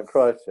lockdown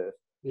crisis.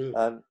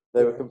 And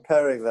they were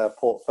comparing their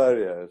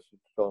portfolios,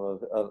 John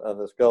and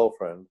this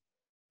girlfriend,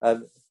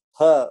 and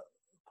her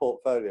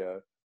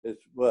portfolio is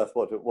worth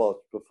what it was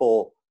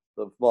before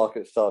the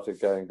market started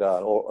going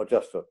down, or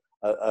just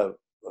a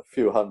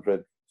few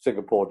hundred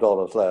Singapore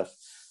dollars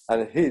less,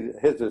 and his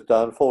is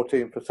down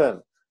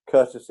 14%,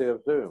 courtesy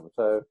of Zoom.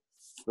 So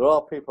there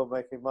are people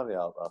making money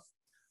out there.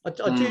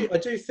 I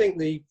do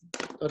think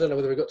I don't know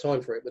whether we've got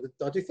time for it, but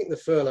I do think the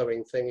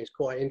furloughing thing is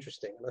quite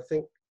interesting,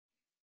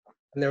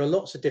 and there are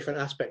lots of different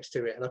aspects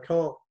to it, and I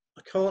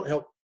can't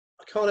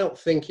help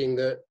thinking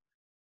that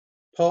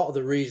part of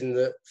the reason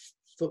that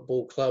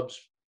football clubs,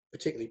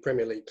 particularly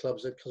Premier League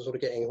clubs, are sort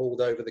of getting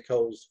hauled over the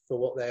coals for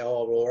what they are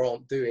or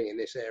aren't doing in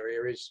this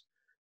area is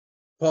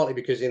partly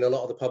because in a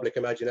lot of the public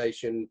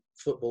imagination,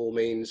 football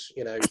means,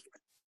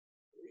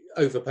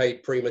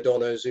 overpaid prima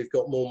donnas who've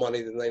got more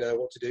money than they know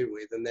what to do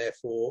with, and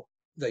therefore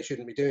they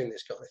shouldn't be doing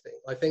this kind of thing.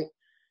 I think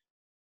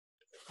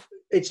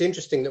it's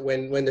interesting that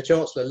when the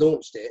Chancellor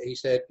launched it, he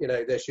said,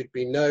 there should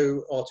be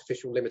no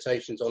artificial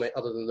limitations on it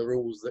other than the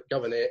rules that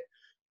govern it.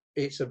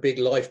 It's a big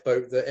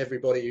lifeboat that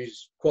everybody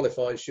who's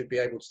qualified should be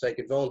able to take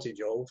advantage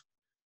of.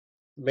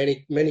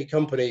 Many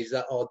companies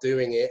that are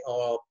doing it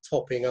are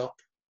topping up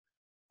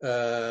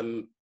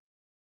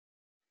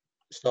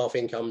staff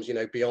incomes,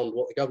 beyond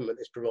what the government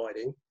is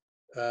providing,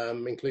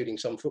 including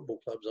some football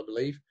clubs, I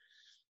believe.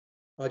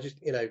 I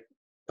just,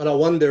 and I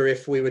wonder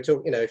if we were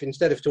talking, if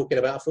instead of talking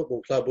about a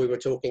football club, we were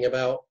talking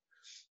about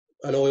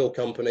an oil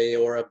company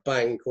or a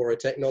bank or a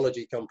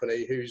technology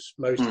company whose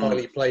most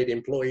highly paid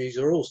employees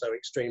are also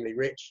extremely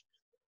rich.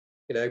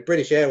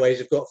 British Airways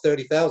have got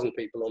 30,000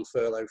 people on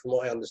furlough, from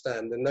what I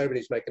understand, and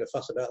nobody's making a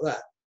fuss about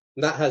that.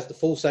 And that has the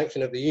full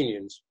sanction of the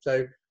unions.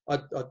 So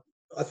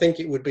I think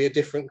it would be a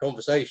different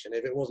conversation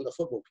if it wasn't a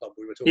football club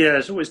we were talking about.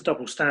 There's always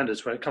double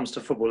standards when it comes to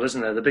football, isn't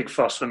there? The big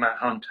fuss for Matt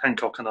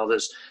Hancock and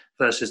others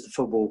versus the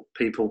football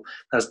people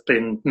has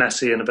been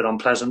messy and a bit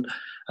unpleasant.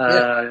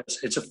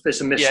 It's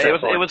a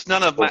misstep. It was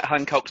none of Matt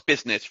Hancock's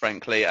business,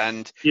 frankly,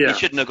 and he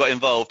shouldn't have got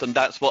involved, and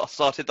that's what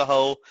started the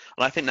whole.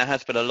 And I think there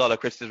has been a lot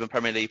of criticism of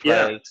Premier League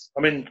players.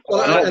 I mean,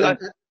 I'm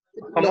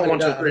not one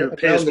to agree with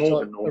Piers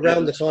Morgan.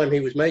 Around the time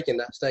he was making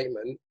that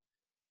statement,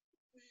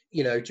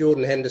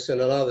 Jordan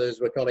Henderson and others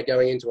were kind of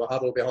going into a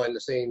huddle behind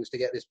the scenes to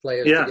get this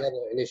players together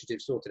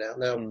initiative sorted out.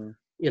 Now,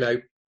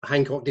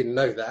 Hancock didn't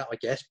know that, I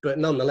guess, but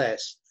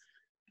nonetheless,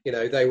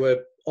 they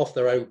were off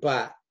their own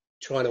bat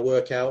trying to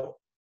work out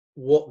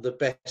what the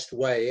best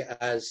way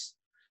as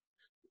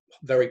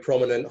very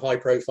prominent,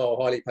 high-profile,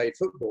 highly paid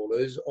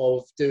footballers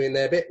of doing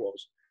their bit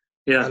was.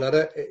 Yeah, and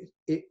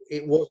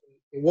it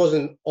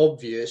wasn't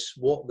obvious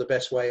what the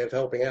best way of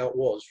helping out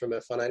was from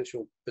a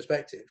financial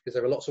perspective, because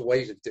there are lots of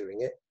ways of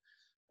doing it.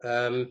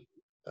 And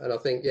I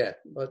think, I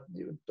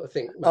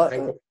think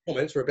Hancock's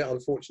comments are a bit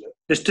unfortunate.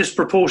 It's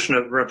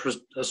disproportionate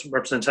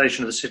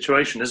representation of the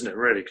situation, isn't it,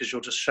 really? Because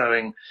you're just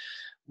showing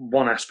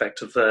one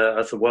aspect of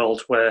the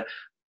world where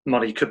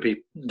money could be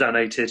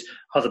donated,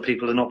 other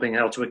people are not being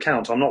held to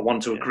account. I'm not one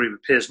to agree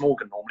with Piers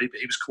Morgan normally, but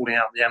he was calling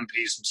out the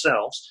MPs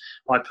themselves.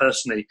 I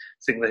personally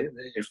think that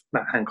if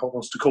Matt Hancock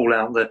wants to call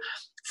out the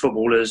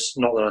footballers,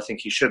 not that I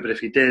think he should, but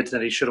if he did,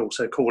 then he should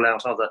also call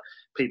out other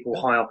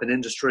people high up in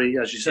industry,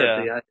 as you said.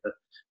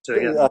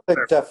 I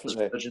think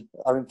definitely.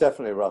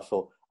 Definitely,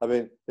 Russell.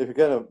 If you're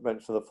going to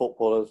mention the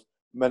footballers,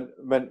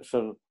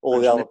 mention all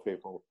the other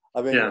people.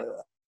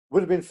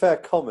 Would have been fair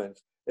comment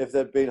if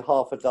there'd been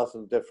half a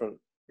dozen different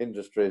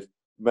industries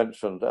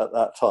mentioned at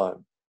that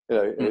time.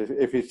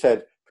 If you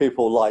said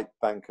people like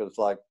bankers,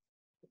 like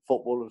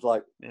footballers,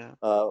 like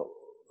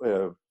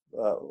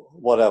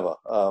whatever.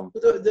 There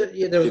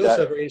was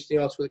also a very interesting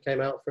article that came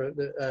out from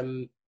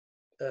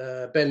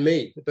Ben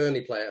Mee, the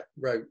Burnley player,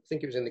 wrote. I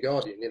think it was in the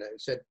Guardian.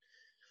 Said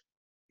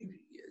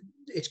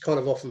it's kind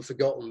of often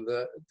forgotten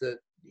that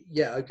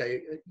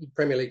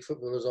Premier League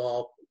footballers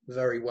are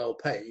very well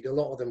paid. A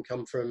lot of them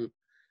come from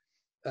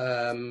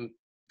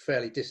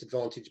fairly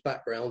disadvantaged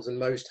backgrounds, and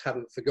most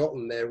haven't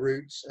forgotten their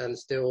roots, and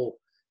still,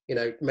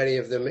 many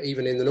of them,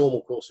 even in the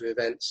normal course of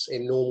events,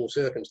 in normal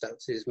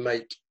circumstances,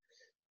 make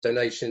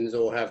donations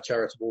or have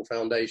charitable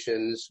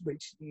foundations,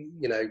 which,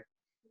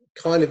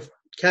 kind of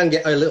can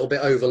get a little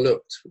bit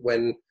overlooked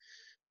when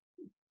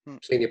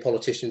senior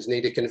politicians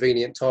need a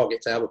convenient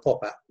target to have a pop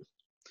at.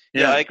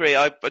 Yeah, I agree.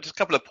 Just a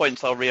couple of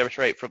points I'll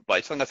reiterate from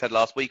something I said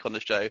last week on the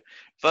show.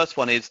 First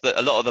one is that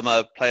a lot of them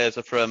are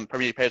from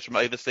Premier League players from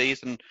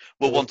overseas, and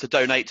will want to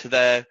donate to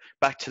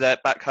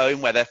back home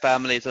where their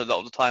families a lot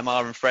of the time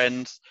are, and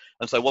friends,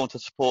 and so want to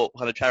support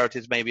kind of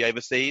charities maybe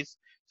overseas.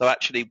 So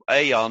actually,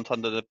 aren't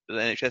under the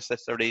NHS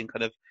necessarily, and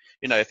kind of,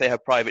 if they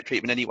have private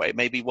treatment anyway,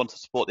 maybe want to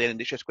support the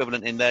NHS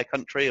equivalent in their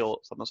country or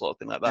some sort of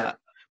thing like that.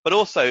 But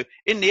also,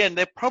 in the end,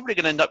 they're probably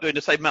going to end up doing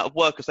the same amount of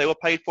work as they were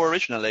paid for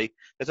originally.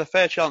 There's a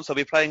fair chance they'll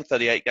be playing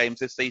 38 games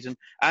this season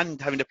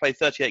and having to play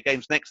 38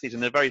 games next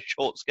season in a very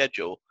short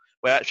schedule,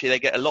 where actually they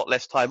get a lot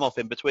less time off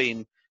in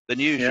between than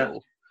usual. Yeah.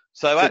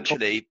 So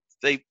actually,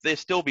 they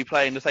still be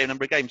playing the same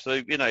number of games.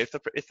 So, you know, if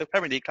the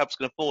Premier League clubs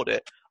can afford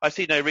it, I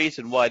see no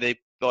reason why the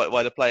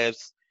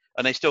players,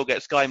 and they still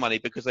get Sky money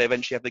because they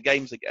eventually have the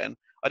games again.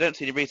 I don't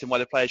see any reason why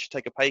the players should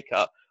take a pay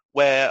cut.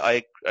 Where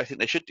I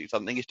think they should do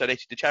something is donate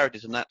to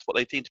charities, and that's what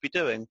they seem to be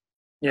doing.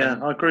 Yeah,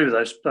 I agree with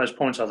those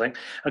points, I think.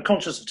 And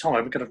conscious of time,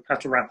 we're going to have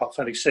to wrap up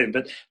fairly soon.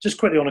 But just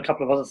quickly on a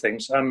couple of other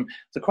things.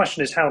 The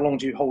question is, how long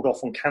do you hold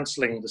off on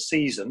cancelling the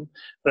season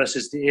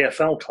versus the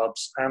EFL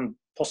clubs and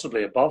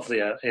possibly above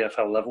the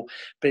EFL level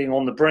being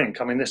on the brink?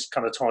 I mean, this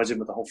kind of ties in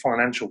with the whole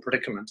financial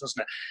predicament,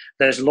 doesn't it?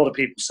 There's a lot of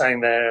people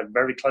saying they're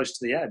very close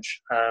to the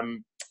edge,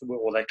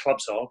 or their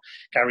clubs are.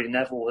 Gary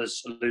Neville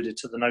has alluded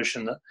to the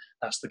notion that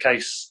that's the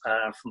case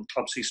from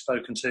clubs he's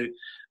spoken to.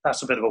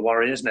 That's a bit of a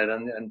worry, isn't it?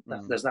 And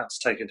there's that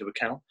to take into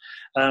account.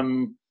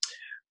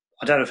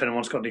 I don't know if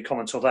anyone's got any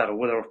comments on that, or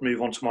whether I'll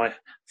move on to my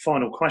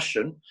final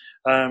question.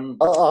 I'm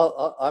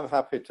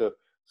happy to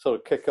sort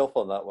of kick off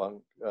on that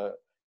one,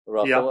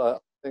 Russell.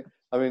 Yeah.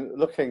 I mean,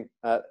 looking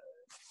at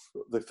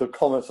the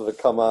comments that have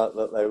come out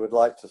that they would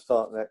like to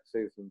start next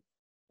season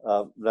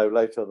no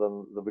later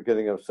than the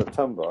beginning of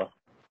September,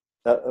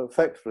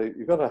 effectively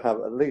you've got to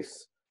have at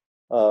least,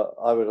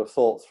 I would have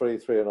thought,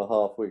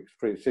 3.5 weeks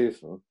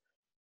pre-season,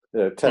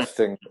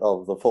 testing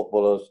of the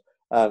footballers,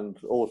 and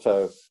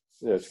also,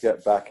 to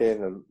get back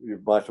in, and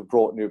you might have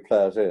brought new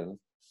players in.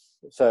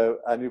 So,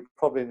 and you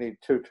probably need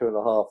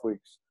 2.5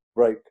 weeks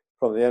break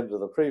from the end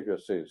of the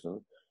previous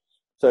season.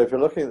 So if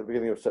you're looking at the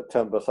beginning of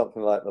September,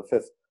 something like the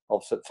 5th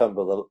of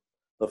September,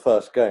 the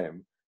first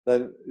game,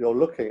 then you're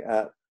looking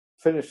at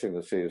finishing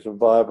the season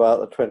by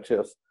about the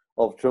 20th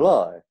of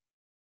July.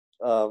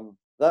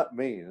 That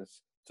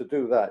means to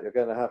do that, you're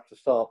going to have to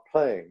start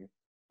playing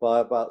by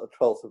about the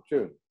 12th of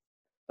June.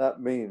 That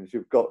means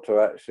you've got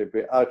to actually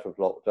be out of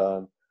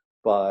lockdown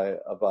by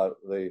about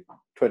the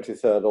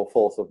 23rd or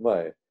 4th of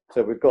May.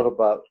 So we've got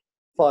about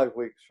 5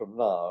 weeks from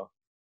now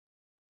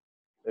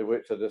in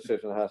which a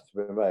decision has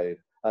to be made.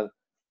 And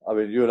I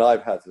mean, you and I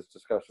have had this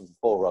discussion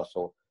before,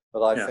 Russell,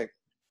 but I think,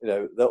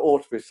 there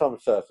ought to be some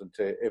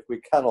certainty. If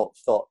we cannot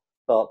start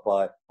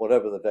by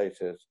whatever the date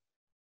is,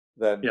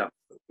 then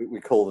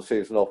we call the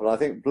season off. And I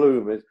think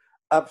Bloom is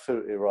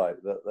absolutely right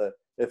that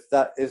if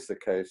that is the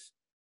case,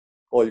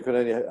 or you can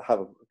only have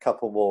a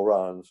couple more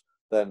rounds,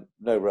 then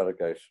no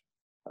relegation.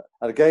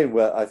 And again,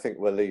 I think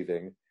we're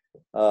leading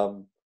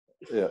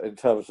in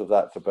terms of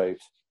that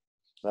debate.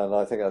 And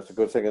I think that's a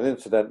good thing. And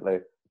incidentally,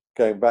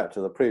 going back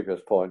to the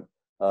previous point,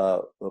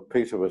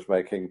 Peter was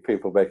making,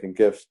 people making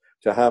gifts.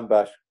 Jahan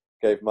Bash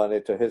gave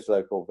money to his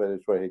local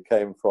village where he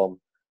came from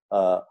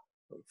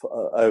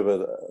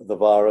over the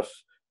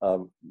virus.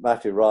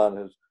 Matty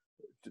Ryan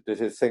did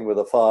his thing with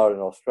the fire in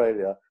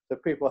Australia. So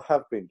people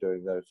have been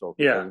doing those sorts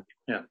of things.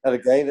 Yeah. And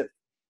again,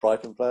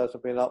 Brighton players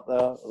have been up there,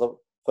 the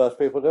first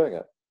people doing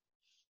it.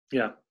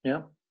 Yeah.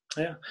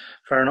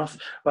 Fair enough.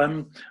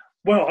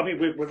 Well, I mean,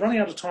 we're running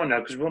out of time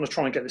now because we want to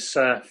try and get this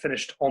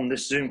finished on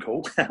this Zoom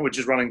call, which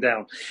is running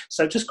down.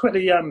 So just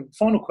quickly,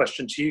 final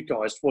question to you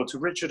guys, well, to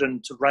Richard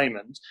and to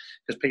Raymond,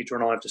 because Peter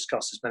and I have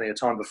discussed this many a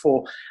time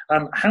before.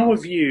 How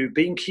have you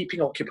been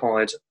keeping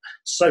occupied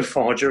so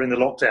far during the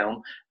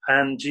lockdown?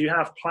 And do you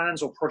have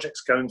plans or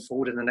projects going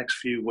forward in the next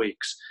few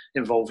weeks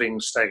involving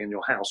staying in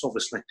your house,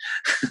 obviously?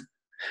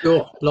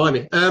 Oh,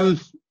 blimey.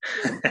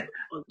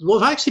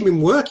 Well, I've actually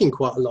been working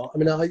quite a lot. I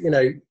mean,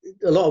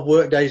 a lot of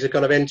work days are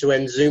kind of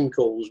end-to-end Zoom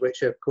calls,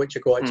 which are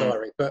quite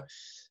tiring. But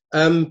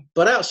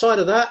outside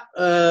of that,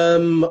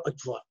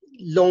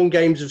 long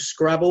games of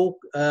Scrabble,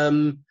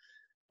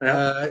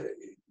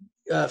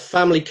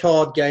 family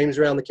card games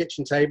around the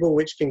kitchen table,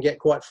 which can get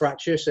quite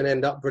fractious and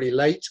end up pretty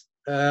late.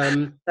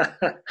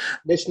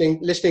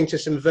 Listening to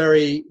some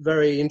very,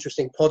 very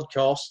interesting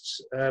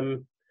podcasts.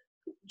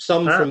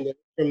 Some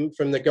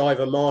from the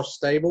Guyver Marsh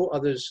stable,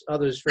 others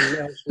from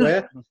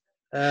elsewhere.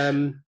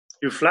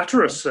 You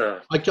flatter us,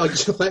 sir.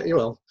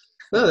 Well,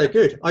 no, they're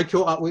good. I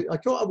caught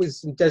up with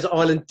some Desert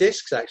Island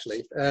Discs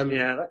actually.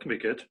 That can be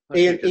good.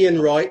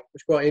 Ian Wright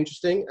was quite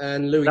interesting,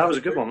 and Louis. That was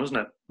a good one, wasn't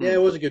it? Yeah,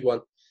 it was a good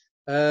one.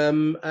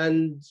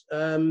 And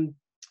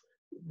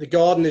the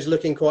garden is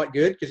looking quite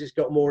good because it's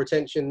got more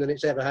attention than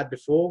it's ever had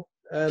before.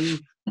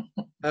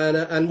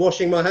 And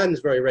washing my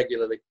hands very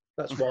regularly.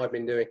 That's what I've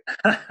been doing.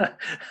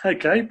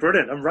 Okay,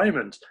 brilliant. And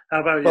Raymond,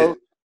 how about you?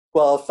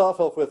 Well, I'll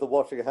start off with the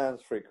washing your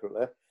hands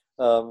frequently.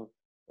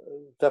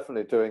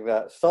 Definitely doing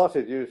that.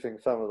 Started using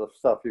some of the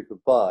stuff you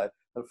could buy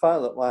and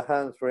found that my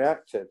hands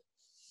reacted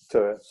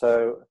to it.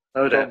 So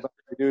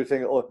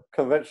using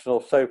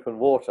conventional soap and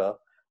water,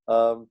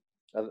 and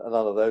none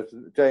of those.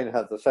 Jane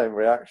had the same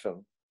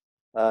reaction.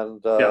 And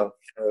so,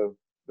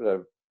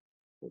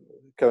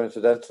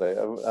 coincidentally,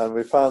 and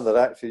we found that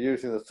actually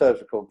using the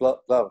surgical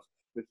gloves,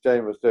 which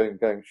Jane was doing,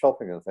 going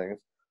shopping and things,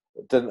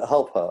 didn't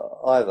help her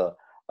either.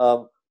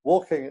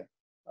 Walking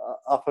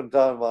up and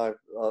down my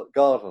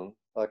garden,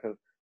 like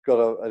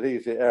got an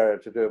easy area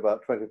to do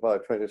about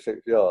 25,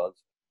 26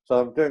 yards. So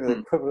I'm doing the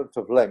equivalent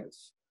of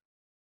lengths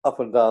up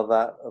and down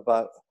that,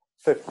 about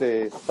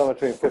 50, somewhere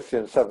between 50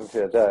 and 70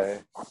 a day.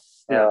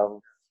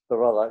 So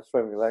rather like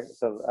swimming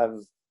lengths,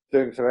 and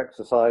doing some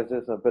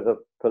exercises and a bit of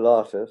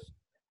Pilates.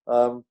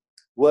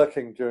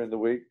 Working during the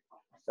week,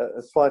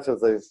 in spite of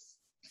the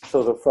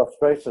sort of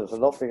frustrations of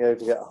not being able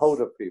to get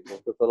hold of people,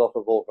 because a lot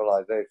of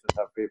organisations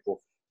have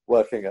people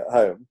working at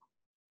home,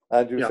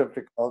 and you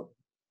simply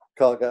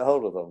can't get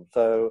hold of them.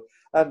 So,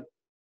 and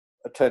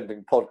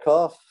attending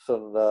podcasts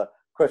and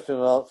question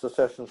and answer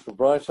sessions for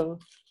Brighton,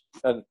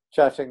 and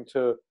chatting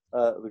to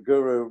the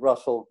guru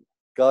Russell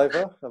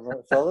Guyver,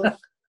 amongst others.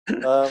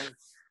 And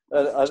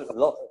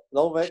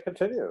long may it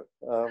continue.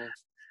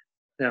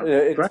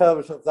 In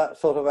terms of that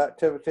sort of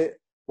activity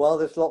while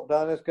this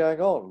lockdown is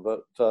going on,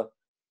 but God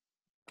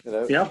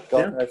knows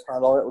how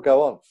long it will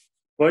go on.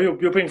 Well,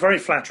 you're being very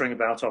flattering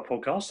about our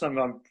podcast.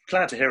 I'm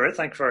glad to hear it.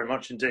 Thank you very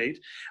much indeed.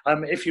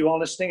 If you are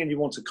listening and you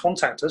want to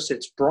contact us,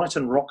 it's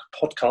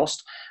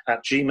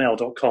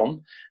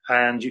brightonrockpodcast@gmail.com,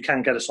 and you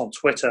can get us on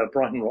Twitter,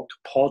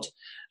 brightonrockpod,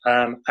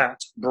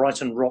 at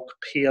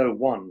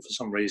brightonrockpo1. For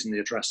some reason, the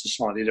address is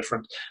slightly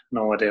different.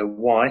 No idea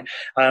why.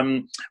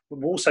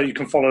 Also, you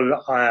can follow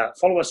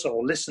us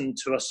or listen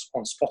to us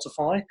on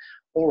Spotify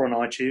or on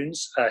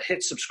iTunes.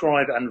 Hit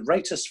subscribe and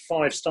rate us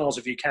 5 stars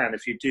if you can,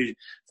 if you do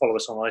follow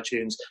us on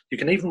iTunes. You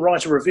can even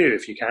write a review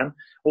if you can,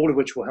 all of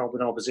which will help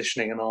in our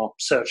positioning and our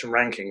search and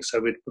ranking, so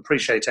we'd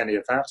appreciate any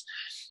of that.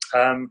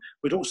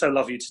 We'd also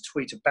love you to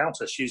tweet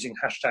about us using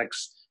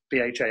hashtags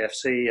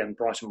BHAFC and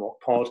Brighton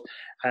Rock Pod,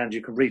 and you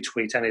can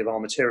retweet any of our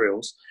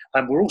materials.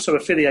 We're also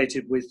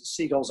affiliated with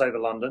Seagulls Over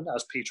London,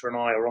 as Peter and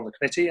I are on the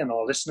committee, and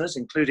our listeners,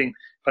 including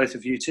both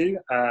of you two,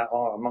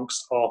 are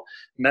amongst our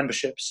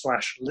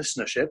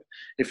membership/listenership.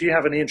 If you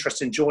have any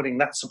interest in joining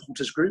that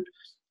supporters group,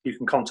 you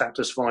can contact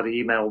us via the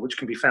email, which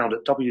can be found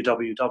at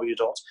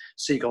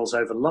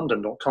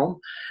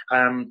www.seagullsoverlondon.com.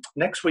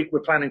 Next week,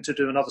 we're planning to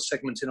do another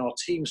segment in our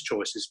team's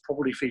choices,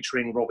 probably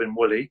featuring Robin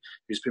Woolley,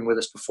 who's been with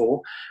us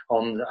before,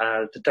 on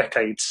the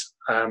decades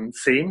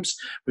themes.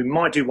 We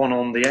might do one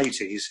on the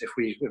 80s if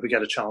we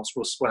get a chance.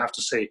 We'll have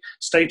to see.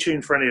 Stay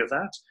tuned for any of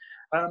that.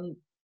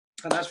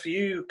 And as for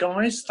you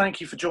guys,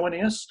 thank you for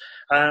joining us.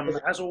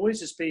 As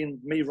always, it's been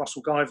me,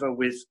 Russell Guyver,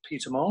 with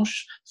Peter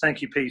Marsh.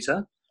 Thank you,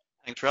 Peter.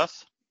 Thanks,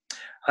 Russ.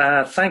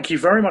 Thank you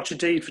very much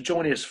indeed for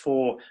joining us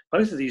for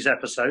both of these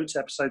episodes,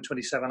 episode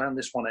 27 and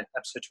this one,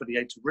 episode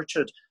 28, to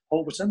Richard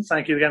Holberton.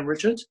 Thank you again,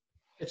 Richard.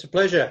 It's a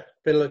pleasure.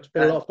 It's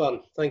been a lot of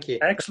fun. Thank you.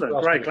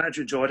 Excellent. Great. Glad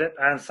you enjoyed it.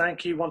 And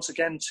thank you once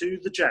again to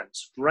the gent,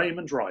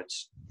 Raymond Wright.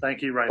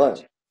 Thank you,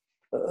 Raymond.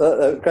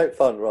 Great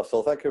fun,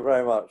 Russell. Thank you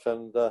very much.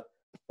 And,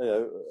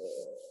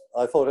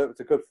 I thought it was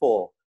a good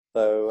 4.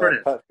 So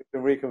perhaps we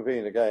can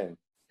reconvene again.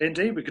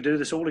 Indeed, we could do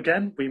this all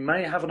again. We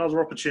may have another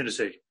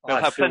opportunity. We'll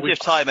have plenty of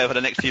time over the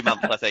next few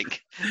months, I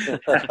think.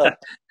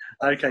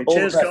 Okay,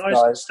 cheers,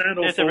 guys. Stand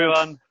all cheers,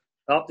 everyone.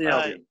 Up the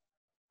Albion.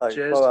 Thanks.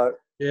 Cheers. Bye.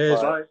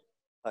 Cheers. Bye.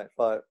 Thanks.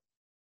 Bye.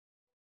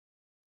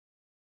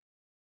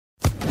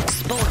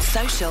 Sports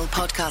Social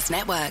Podcast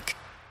Network.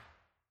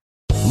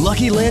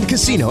 Lucky Land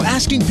Casino,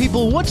 asking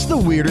people, what's the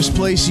weirdest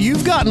place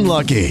you've gotten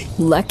lucky?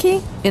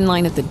 Lucky? In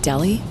line at the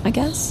deli, I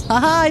guess?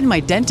 Aha, in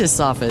my dentist's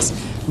office.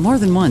 More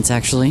than once,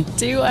 actually.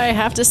 Do I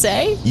have to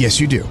say? Yes,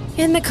 you do.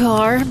 In the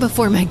car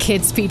before my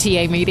kids'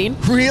 PTA meeting.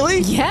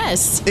 Really?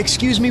 Yes.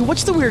 Excuse me,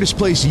 what's the weirdest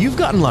place you've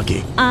gotten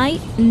lucky? I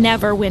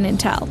never win and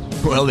tell.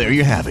 Well, there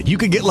you have it. You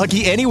can get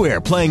lucky anywhere,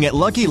 playing at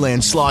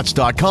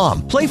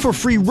LuckyLandSlots.com. Play for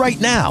free right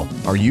now.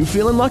 Are you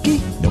feeling lucky?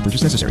 No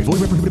purchase necessary.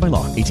 Void where prohibited by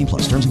law.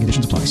 18+. Terms and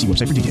conditions apply. See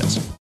website for details.